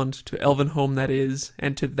beyond, to Elvenhome that is,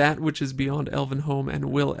 and to that which is beyond Elvenhome and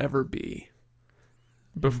will ever be.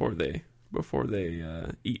 Before they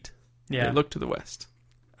eat. Yeah. They look to the west.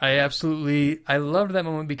 I loved that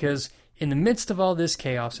moment because in the midst of all this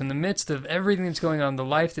chaos, in the midst of everything that's going on, the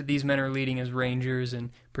life that these men are leading as rangers and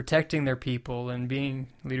protecting their people and being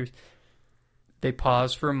leaders, they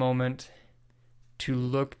pause for a moment to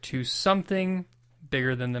look to something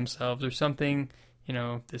bigger than themselves or something,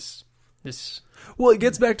 this. Well, it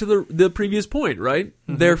gets back to the previous point, right?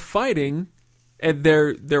 Mm-hmm. They're fighting, and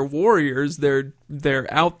they're warriors. They're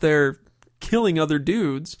out there killing other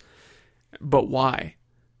dudes, but why?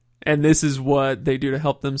 And this is what they do to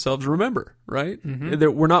help themselves remember, right?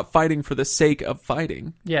 Mm-hmm. We're not fighting for the sake of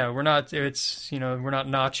fighting. Yeah, we're not. We're not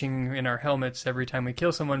notching in our helmets every time we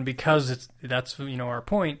kill someone because that's our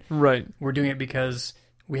point. Right. We're doing it because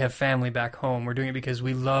we have family back home. We're doing it because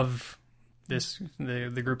we love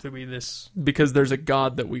the group that because there's a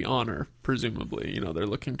god that we honor. Presumably, they're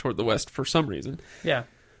looking toward the west for some reason. Yeah.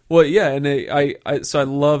 Well, yeah, and so I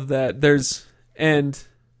love that.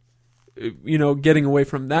 Getting away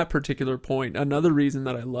from that particular point, another reason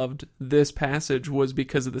that I loved this passage was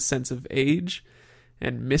because of the sense of age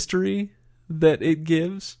and mystery that it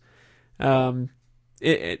gives. The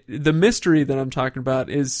mystery that I'm talking about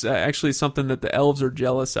is actually something that the elves are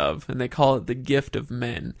jealous of, and they call it the gift of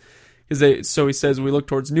men. So he says, we look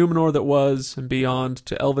towards Numenor that was, and beyond,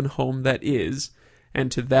 to Elvenhome that is,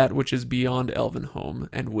 and to that which is beyond Elvenhome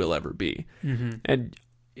and will ever be. Mm-hmm. And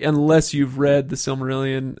unless you've read the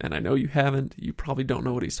Silmarillion, and I know you haven't, you probably don't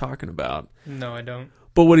know what he's talking about. No, I don't.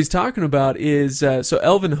 But what he's talking about is, so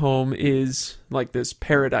Elvenhome is like this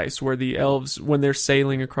paradise where the elves, when they're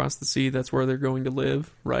sailing across the sea, that's where they're going to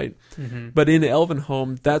live, right? Mm-hmm. But in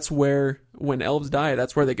Elvenhome, that's where, when elves die,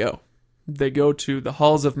 that's where they go. They go to the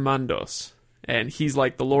halls of Mandos, and he's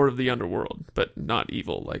like the lord of the underworld, but not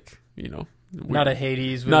evil, not a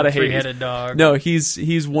Hades with a three-headed dog. No,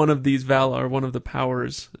 he's one of these Valar, one of the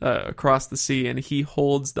powers across the sea, and he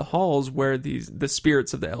holds the halls where the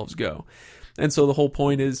spirits of the elves go. And so the whole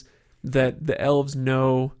point is that the elves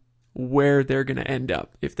know where they're going to end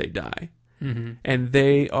up if they die. Mm-hmm. And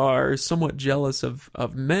they are somewhat jealous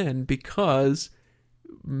of men because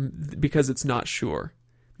it's not sure.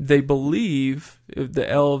 They believe, the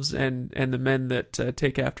elves and the men that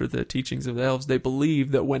take after the teachings of the elves, they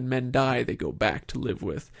believe that when men die, they go back to live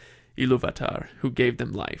with Iluvatar, who gave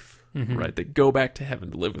them life, mm-hmm. right? They go back to heaven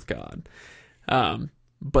to live with God.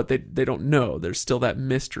 But they don't know. There's still that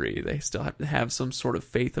mystery. They still have to have some sort of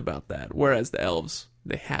faith about that. Whereas the elves,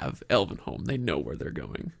 they have Elvenhome. They know where they're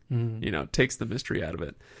going. Mm-hmm. It takes the mystery out of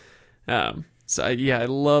it. I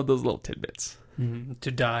love those little tidbits. Mm-hmm.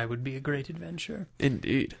 To die would be a great adventure.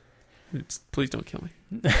 Indeed. Please don't kill me.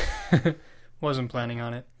 Wasn't planning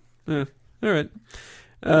on it. All right.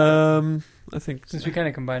 I think since we kind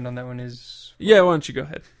of combined on that one is... Yeah, why don't you go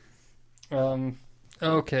ahead?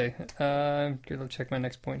 Okay. I'll check my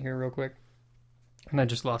next point here real quick. And I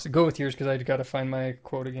just lost it. Go with yours because I got to find my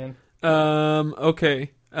quote again.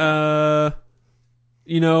 Okay. I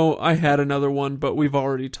had another one, but we've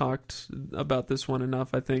already talked about this one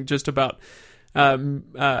enough, I think. Just about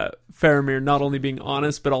Faramir not only being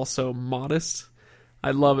honest, but also modest.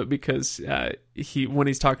 I love it because when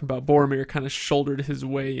he's talking about Boromir, kind of shouldered his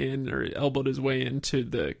way in, or elbowed his way into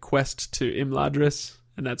the quest to Imladris,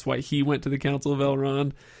 and that's why he went to the Council of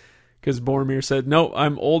Elrond, because Boromir said, no,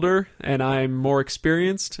 I'm older, and I'm more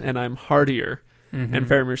experienced, and I'm hardier. Mm-hmm. And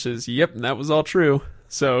Faramir says, yep, that was all true.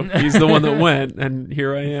 So he's the one that went, and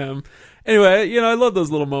here I am. Anyway, I love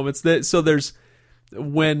those little moments. So there's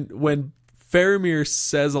when Faramir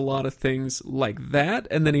says a lot of things like that,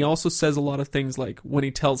 and then he also says a lot of things like when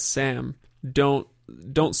he tells Sam, don't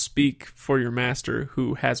speak for your master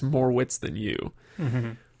who has more wits than you.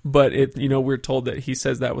 Mm-hmm. But we're told that he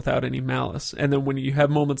says that without any malice. And then when you have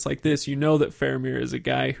moments like this, you know that Faramir is a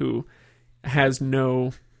guy who has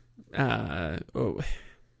no,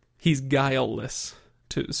 he's guileless,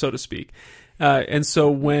 so to speak. And so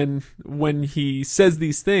when he says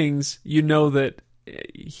these things, you know that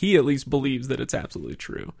he at least believes that it's absolutely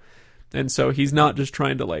true. And so he's not just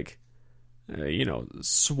trying to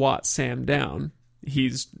swat Sam down.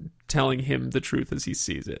 He's telling him the truth as he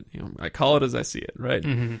sees it. I call it as I see it, right?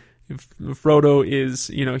 Mm-hmm. If Frodo is,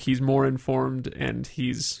 he's more informed and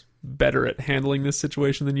he's better at handling this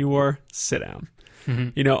situation than you are, sit down.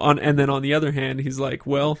 Mm-hmm. And then on the other hand, he's like,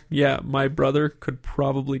 well, yeah, my brother could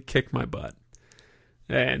probably kick my butt.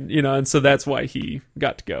 And, and so that's why he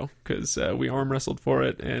got to go, because we arm wrestled for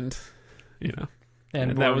it, and,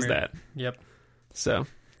 and that was that. Yep. So,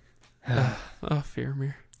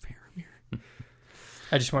 Faramir.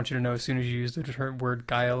 I just want you to know, as soon as you used the word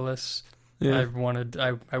guileless, I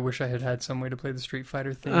wish I had some way to play the Street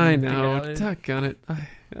Fighter thing. I know. Doggone it.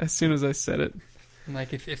 As soon as I said it. I'm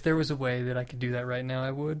like, if there was a way that I could do that right now,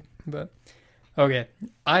 I would. But, okay.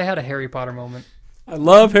 I had a Harry Potter moment. I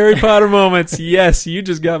love Harry Potter moments. Yes, you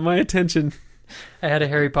just got my attention. I had a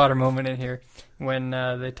Harry Potter moment in here when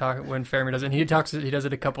when Faramir does it. And he does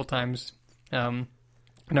it a couple times. And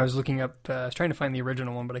I was looking up, I was trying to find the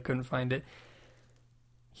original one, but I couldn't find it.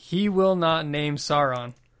 He will not name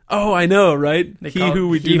Sauron. Oh, I know, right? He who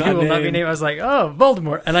will not be named. I was like, oh,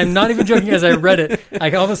 Voldemort. And I'm not even joking. As I read it,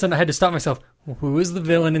 all of a sudden I had to stop myself. Who is the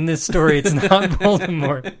villain in this story? It's not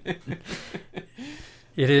Voldemort.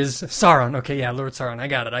 It is Sauron. Okay, yeah, Lord Sauron. I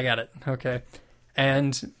got it. Okay.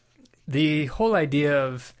 And the whole idea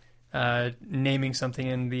of naming something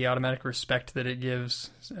and the automatic respect that it gives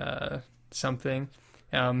something,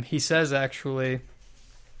 he says actually,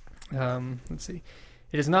 let's see.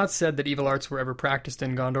 It is not said that evil arts were ever practiced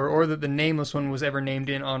in Gondor, or that the Nameless One was ever named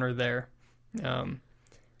in honor there.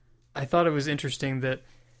 I thought it was interesting that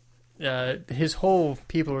his whole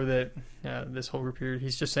people, or that this whole group here,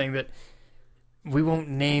 he's just saying that we won't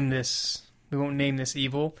name this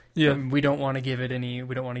evil. Yeah. We don't want to give it any.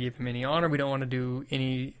 We don't want to give him any honor. We don't want to do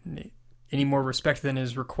any more respect than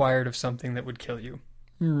is required of something that would kill you.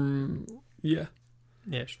 Yeah.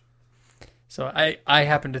 Ish. So I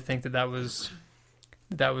happen to think that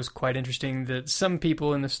was quite interesting, that some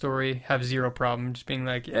people in the story have zero problem just being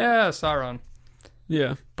like, yeah, Sauron.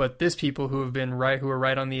 Yeah. But this people who are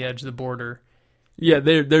right on the edge of the border. Yeah,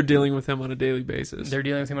 they're dealing with him on a daily basis.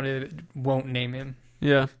 Won't name him.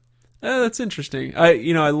 Yeah. That's interesting.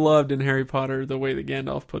 I loved in Harry Potter the way that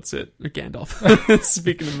Gandalf puts it. Gandalf.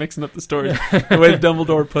 Speaking of mixing up the stories. The way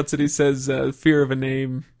Dumbledore puts it, he says, fear of a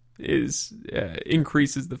name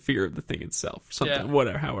increases the fear of the thing itself. Something,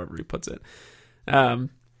 whatever, however he puts it.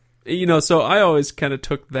 So I always kind of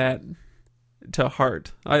took that to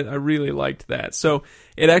heart. I really liked that. So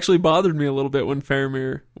it actually bothered me a little bit when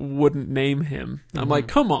Faramir wouldn't name him. I'm like,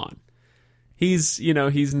 come on. He's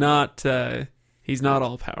not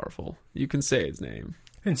all powerful. You can say his name.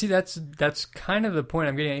 And see, that's kind of the point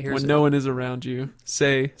I'm getting at here. When no one is around you,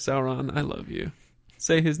 say, Sauron, I love you.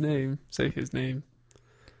 Say his name.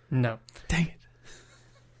 No. Dang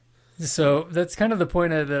it. So that's kind of the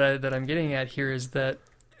point that I'm getting at here, is that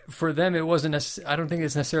for them it wasn't. I don't think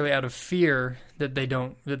it's necessarily out of fear that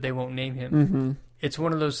they won't name him. Mm-hmm. It's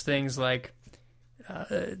one of those things like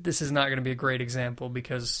this is not going to be a great example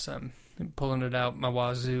because I'm pulling it out my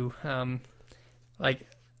wazoo. Like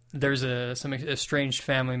there's a estranged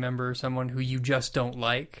family member, someone who you just don't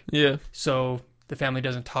like. Yeah. So the family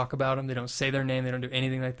doesn't talk about them. They don't say their name. They don't do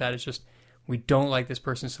anything like that. It's just, we don't like this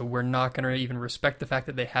person, so we're not going to even respect the fact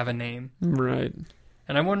that they have a name. Right.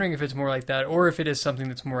 And I'm wondering if it's more like that, or if it is something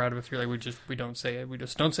that's more out of a fear, like we don't say it. We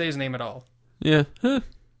just don't say his name at all. Yeah.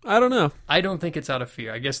 I don't know. I don't think it's out of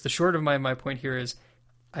fear. I guess the short of my point here is,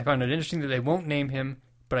 I found it interesting that they won't name him,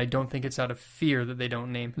 but I don't think it's out of fear that they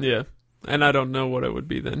don't name him. Yeah. And I don't know what it would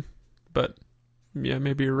be then. But, yeah,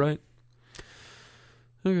 maybe you're right.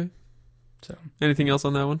 Okay. So, anything else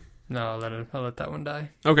on that one? No, I'll let that one die.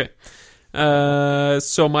 Okay.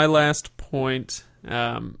 So my last point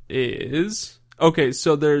is... Okay,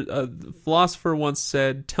 so the philosopher once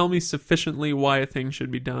said, "Tell me sufficiently why a thing should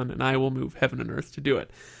be done, and I will move heaven and earth to do it."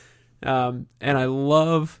 And I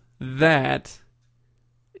love that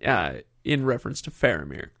in reference to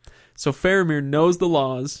Faramir. So Faramir knows the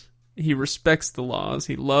laws. He respects the laws.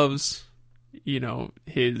 He loves,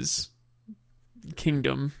 his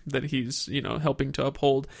kingdom that he's, helping to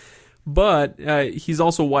uphold. But he's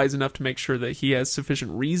also wise enough to make sure that he has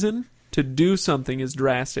sufficient reason to do something as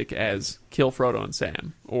drastic as kill Frodo and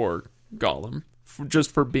Sam or Gollum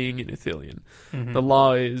just for being an Ithilien. Mm-hmm. The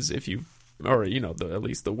law is at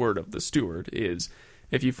least the word of the steward is,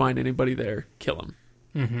 if you find anybody there, kill him.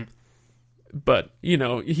 Mm-hmm. But,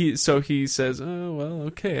 he says, oh, well,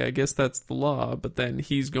 okay, I guess that's the law. But then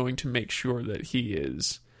he's going to make sure that he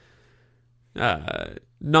is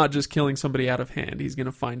not just killing somebody out of hand. He's going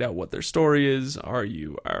to find out what their story is. Are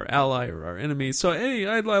you our ally or our enemy? So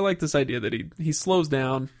I like this idea that he slows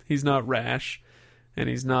down. He's not rash, and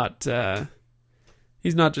he's not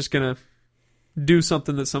just going to do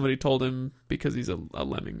something that somebody told him because he's a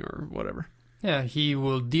lemming or whatever. Yeah, he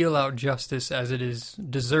will deal out justice as it is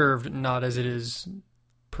deserved, not as it is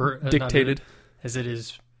dictated, as it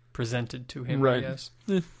is presented to him. Right. I guess.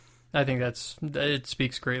 I think it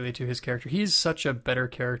speaks greatly to his character. He's such a better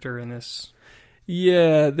character in this.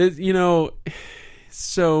 Yeah,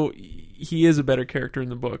 so he is a better character in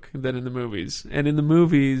the book than in the movies. And in the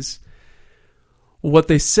movies, what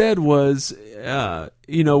they said was,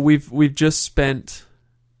 we've just spent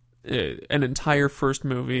an entire first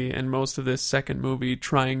movie and most of this second movie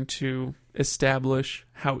trying to establish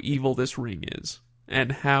how evil this ring is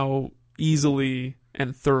and how easily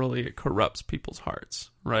and thoroughly it corrupts people's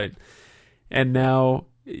hearts, right? And now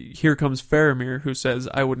here comes Faramir, who says,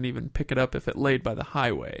 I wouldn't even pick it up if it laid by the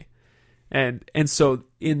highway. And so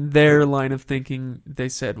in their line of thinking, they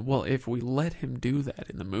said, well, if we let him do that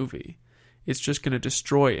in the movie, it's just going to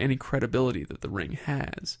destroy any credibility that the ring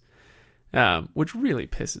has, which really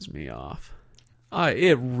pisses me off.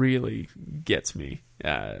 It really gets me.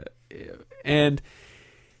 And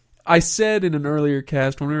I said in an earlier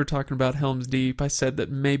cast, when we were talking about Helm's Deep, I said that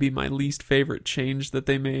maybe my least favorite change that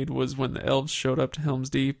they made was when the elves showed up to Helm's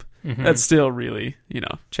Deep. Mm-hmm. That still really,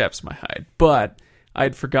 chaps my hide. But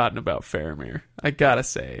I'd forgotten about Faramir. I gotta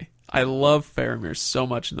say, I love Faramir so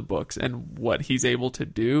much in the books and what he's able to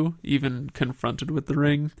do, even confronted with the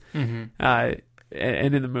ring. Mm-hmm.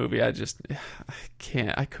 And in the movie, I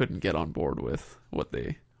couldn't get on board with what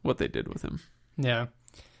they did with him. Yeah.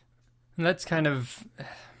 And that's kind of,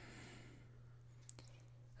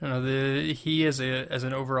 I don't know, he as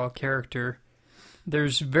an overall character,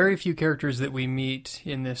 there's very few characters that we meet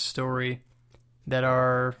in this story that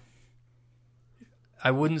are,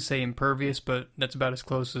 I wouldn't say impervious, but that's about as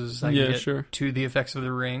close as I can get to the effects of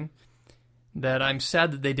the ring. That I'm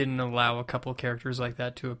sad that they didn't allow a couple characters like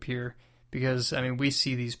that to appear. Because, we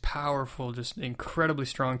see these powerful, just incredibly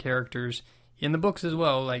strong characters in the books as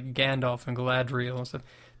well, like Gandalf and Galadriel and stuff,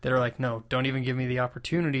 that are like, no, don't even give me the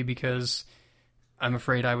opportunity because I'm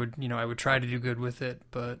afraid I would try to do good with it,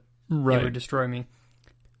 but it would destroy me.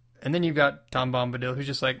 And then you've got Tom Bombadil, who's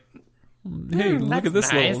just like, hey, look at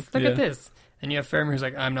this nice. Look at this. And you have Faramir who's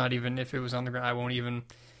like, I'm not even, if it was on the ground, I won't even,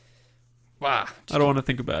 I don't want to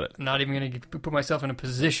think about it. I'm not even going to put myself in a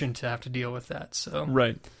position to have to deal with that. So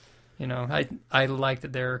right. I like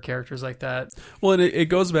that there are characters like that. Well, and it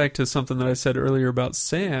goes back to something that I said earlier about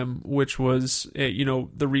Sam, which was,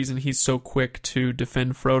 the reason he's so quick to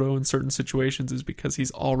defend Frodo in certain situations is because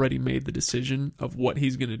he's already made the decision of what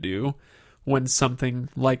he's going to do when something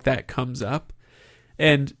like that comes up.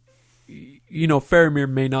 And, Faramir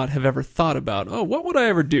may not have ever thought about, what would I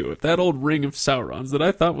ever do if that old ring of Sauron's that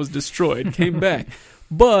I thought was destroyed came back?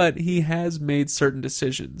 But he has made certain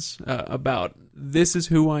decisions about, this is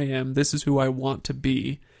who I am, this is who I want to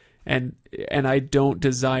be, and I don't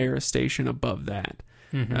desire a station above that,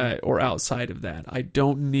 or outside of that. I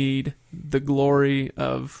don't need the glory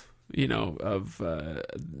of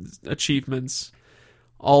achievements.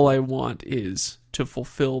 All I want is to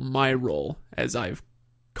fulfill my role as I've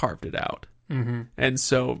carved it out. Mm-hmm. And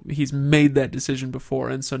so he's made that decision before,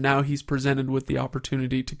 and so now he's presented with the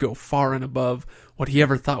opportunity to go far and above what he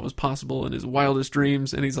ever thought was possible in his wildest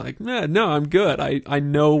dreams, and he's like, no, I'm good. I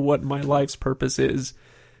know what my life's purpose is.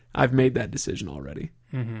 I've made that decision already.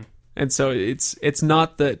 Mm-hmm. And so it's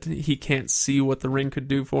not that he can't see what the ring could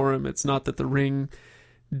do for him. It's not that the ring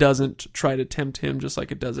doesn't try to tempt him just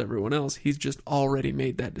like it does everyone else. He's just already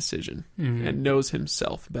made that decision and knows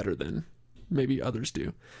himself better than maybe others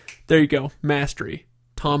do. There you go. Mastery.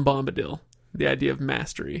 Tom Bombadil. The idea of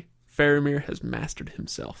mastery. Faramir has mastered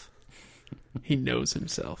himself. He knows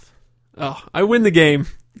himself. Oh, I win the game.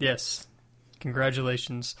 Yes.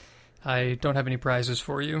 Congratulations. I don't have any prizes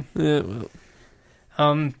for you. Yeah,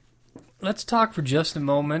 well. Let's talk for just a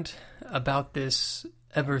moment about this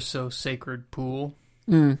ever so sacred pool.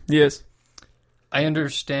 Yes. I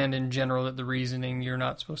understand in general that the reasoning you're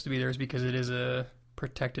not supposed to be there is because it is a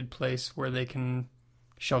protected place where they can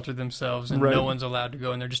shelter themselves and no one's allowed to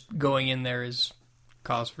go in there. Just going in there is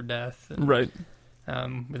cause for death.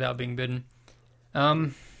 And, without being bidden.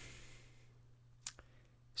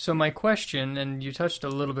 So my question, and you touched a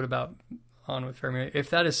little bit on with Faramir, if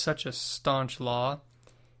that is such a staunch law,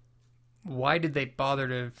 why did they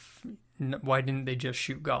why didn't they just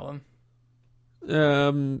shoot Gollum?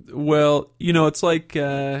 Well, it's like,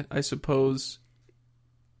 I suppose,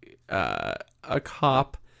 a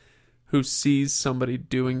cop who sees somebody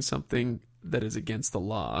doing something that is against the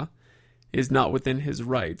law is not within his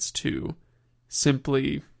rights to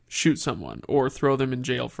simply shoot someone or throw them in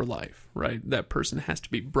jail for life, right? That person has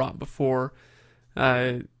to be brought before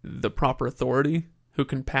the proper authority who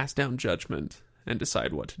can pass down judgment and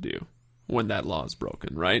decide what to do when that law is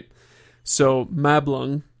broken, right? So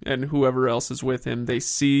Mablung and whoever else is with him, they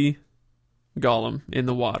see Gollum in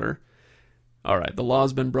the water. All right, the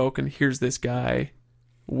law's been broken. Here's this guy.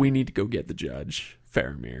 we need to go get the judge,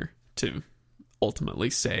 Faramir, to ultimately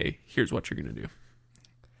say, here's what you're going to do.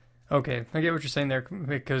 Okay, I get what you're saying there,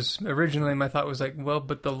 because originally my thought was like, well,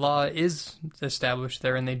 but the law is established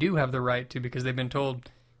there, and they do have the right to, because they've been told,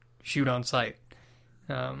 shoot on sight.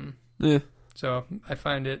 Yeah. So I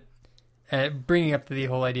find it, bringing up the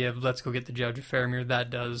whole idea of let's go get the judge of Faramir, that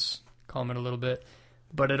does calm it a little bit.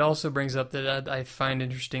 But it also brings up that I find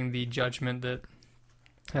interesting the judgment that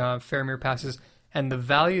Faramir passes, and the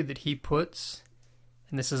value that he puts,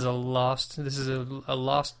 and this is a lost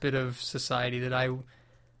bit of society that I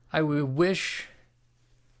would wish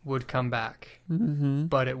would come back,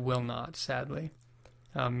 but it will not, sadly.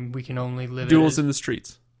 We can only live duels in the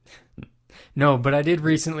streets. No, but I did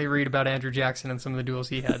recently read about Andrew Jackson and some of the duels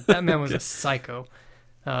he had. That man was a psycho.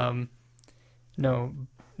 No,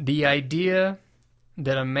 the idea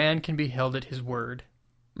that a man can be held at his word.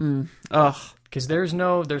 Because there's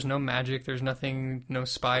no magic, there's nothing, no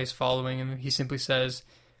spies following him. He simply says,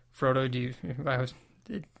 Frodo, do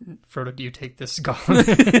you take this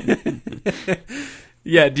Gollum?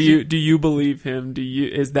 Yeah, do you believe him?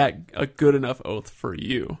 Is that a good enough oath for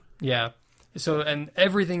you? Yeah. So, and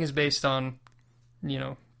everything is based on,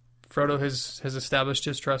 Frodo has established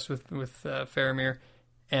his trust with Faramir,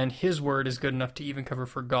 and his word is good enough to even cover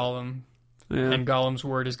for Gollum, and Gollum's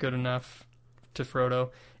word is good enough to Frodo.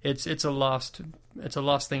 It's a lost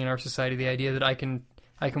thing in our society. The idea that I can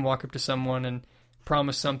walk up to someone and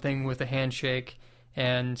promise something with a handshake,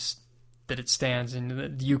 and that it stands, and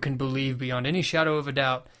that you can believe beyond any shadow of a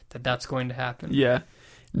doubt that that's going to happen. Yeah.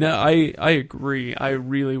 No, I agree. I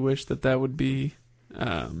really wish that would be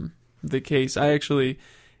the case. I actually,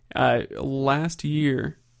 last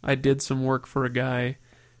year, I did some work for a guy.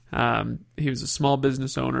 He was a small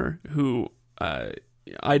business owner who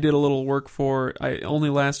I did a little work for. I only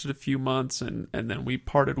lasted a few months, and then we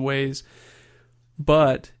parted ways.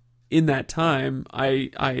 But in that time,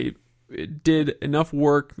 I did enough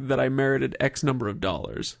work that I merited X number of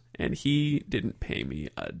dollars, and he didn't pay me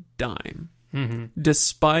a dime. Mm-hmm.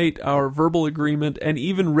 Despite our verbal agreement and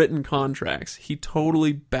even written contracts, he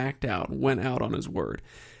totally backed out, went out on his word.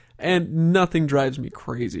 And nothing drives me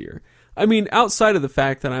crazier. I mean, outside of the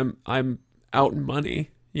fact that I'm out money,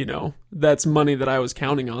 that's money that I was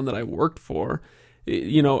counting on, that I worked for.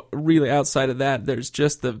 Really outside of that, there's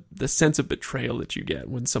just the sense of betrayal that you get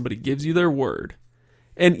when somebody gives you their word.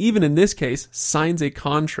 And even in this case, signs a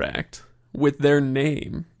contract with their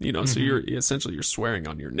name, so you're swearing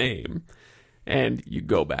on your name. And you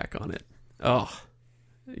go back on it. Oh,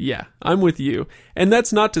 yeah, I'm with you. And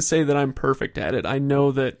that's not to say that I'm perfect at it. I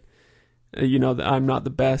know that, that I'm not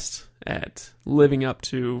the best at living up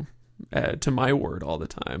to my word all the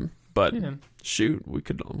time. But shoot, we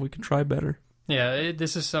could try better. Yeah,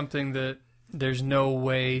 this is something that there's no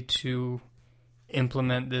way to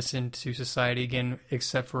implement this into society again,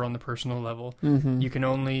 except for on the personal level. Mm-hmm. You can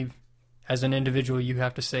only, as an individual, you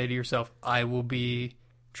have to say to yourself, I will be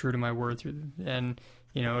true to my word, and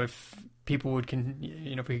if people if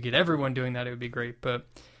we could get everyone doing that, it would be great. But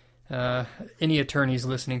any attorneys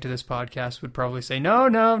listening to this podcast would probably say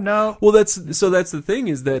no. Well, that's the thing,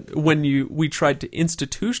 is that when we tried to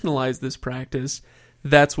institutionalize this practice,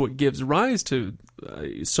 that's what gives rise to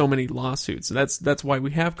so many lawsuits. That's why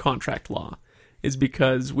we have contract law, is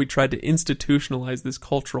because we tried to institutionalize this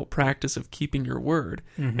cultural practice of keeping your word.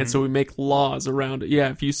 Mm-hmm. And so we make laws around it. Yeah,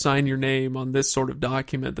 if you sign your name on this sort of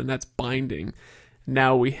document, then that's binding.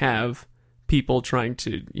 Now we have people trying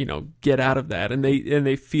to, get out of that, and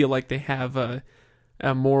they feel like they have a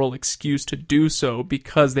moral excuse to do so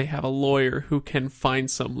because they have a lawyer who can find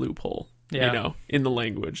some loophole, in the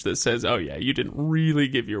language that says, oh yeah, you didn't really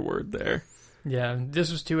give your word there. Yeah,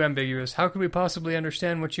 this was too ambiguous. How could we possibly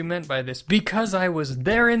understand what you meant by this? Because I was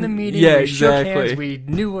there in the meeting. Yeah, we exactly. shook hands. We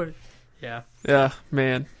knew what. Yeah. Yeah,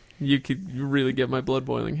 man, you really get my blood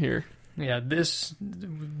boiling here. Yeah, this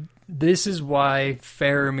is why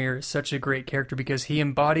Faramir is such a great character, because he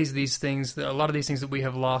embodies these things, a lot of these things that we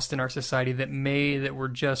have lost in our society that were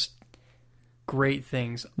just great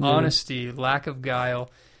things. Yeah. Honesty, lack of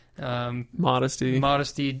guile, modesty,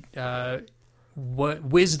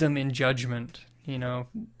 wisdom in judgment.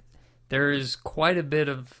 There is quite a bit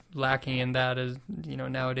of lacking in that, as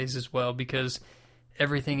nowadays as well, because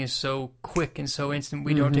everything is so quick and so instant.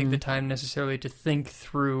 We don't take the time necessarily to think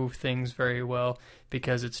through things very well,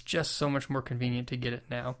 because it's just so much more convenient to get it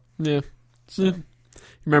now. Yeah. So. Yeah.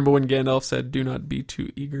 Remember when Gandalf said, "Do not be too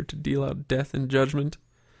eager to deal out death and judgment"?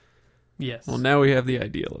 Yes. Well, now we have the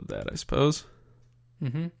ideal of that, I suppose.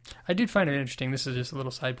 Mm-hmm. I did find it interesting. This is just a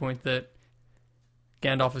little side point, that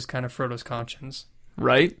Gandalf is kind of Frodo's conscience.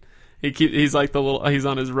 Right? He's like he's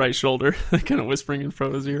on his right shoulder, kind of whispering in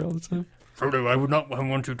Frodo's ear all the time. Frodo, I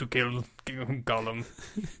want you to kill Gollum.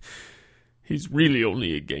 He's really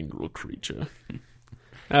only a gangrel creature.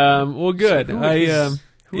 Well, good. So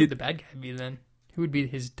who would the bad guy be then? Who would be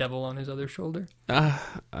his devil on his other shoulder? I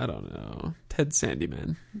don't know. Ted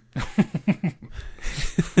Sandyman.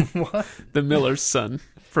 What? The miller's son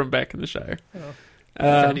from back in the Shire. Oh.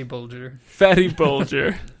 Fatty Bulger. Fatty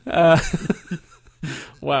Bulger.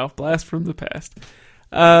 Wow, blast from the past.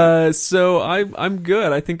 So I'm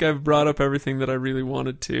good. I think I've brought up everything that I really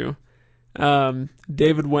wanted to.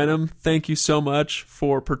 David Wenham, thank you so much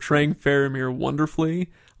for portraying Faramir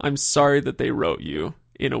wonderfully. I'm sorry that they wrote you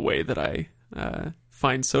in a way that I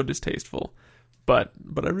find so distasteful. But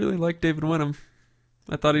I really like David Wenham.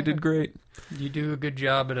 I thought he did great. You do a good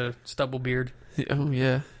job at a stubble beard. Oh,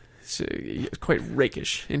 yeah. He's quite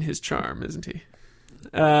rakish in his charm, isn't he?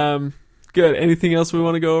 Good. Anything else we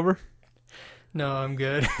want to go over? No, I'm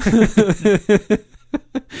good.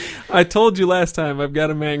 I told you last time I've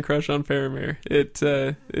got a man crush on Faramir.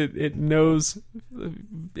 It knows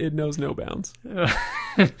no bounds.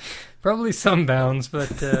 Probably some bounds, but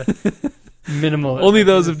minimal. Only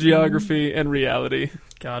those of geography and reality.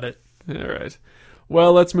 Got it. All right.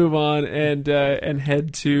 Well, let's move on and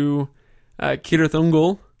head to Cirith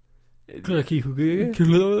Ungol.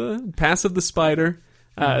 Pass of the Spider.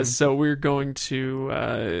 So we're going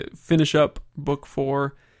to finish up book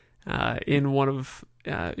 4 in one of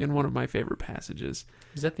my favorite passages.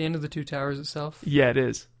 Is that the end of the Two Towers itself? Yeah, it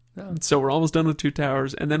is. Oh. So we're almost done with Two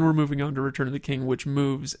Towers, and then we're moving on to Return of the King, which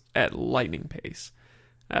moves at lightning pace.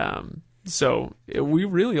 So we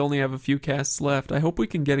really only have a few casts left. I hope we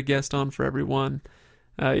can get a guest on for everyone.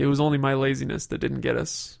 It was only my laziness that didn't get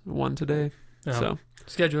us one today. Oh. So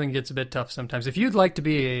scheduling gets a bit tough sometimes. If you'd like to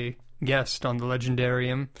be a guest on the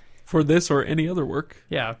Legendarium for this or any other work,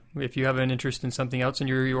 yeah, if you have an interest in something else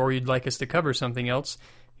or you'd like us to cover something else,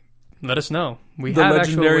 let us know. The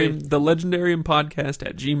Legendarium podcast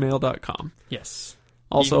at gmail.com. Yes.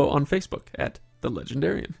 Also on Facebook at The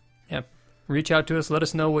Legendarium. Yep. Reach out to us, let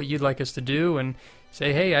us know what you'd like us to do, and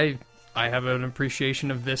say, hey, I have an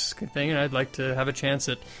appreciation of this thing, and I'd like to have a chance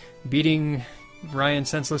at beating Ryan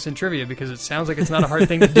senseless in trivia, because it sounds like it's not a hard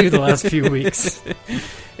thing to do the last few weeks.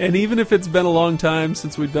 And even if it's been a long time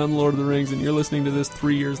since we've done Lord of the Rings and you're listening to this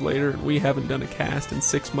 3 years later and we haven't done a cast in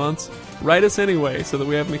 6 months, write us anyway so that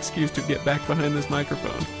we have an excuse to get back behind this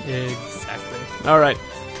microphone. Exactly. All right,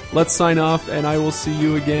 let's sign off, and I will see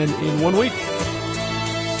you again in 1 week.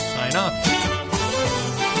 Sign off.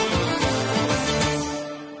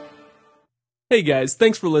 Hey guys,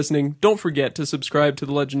 thanks for listening. Don't forget to subscribe to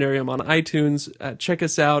The Legendarium on iTunes. Check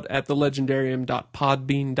us out at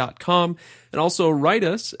thelegendarium.podbean.com. And also write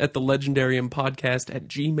us at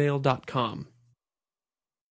thelegendariumpodcast@gmail.com.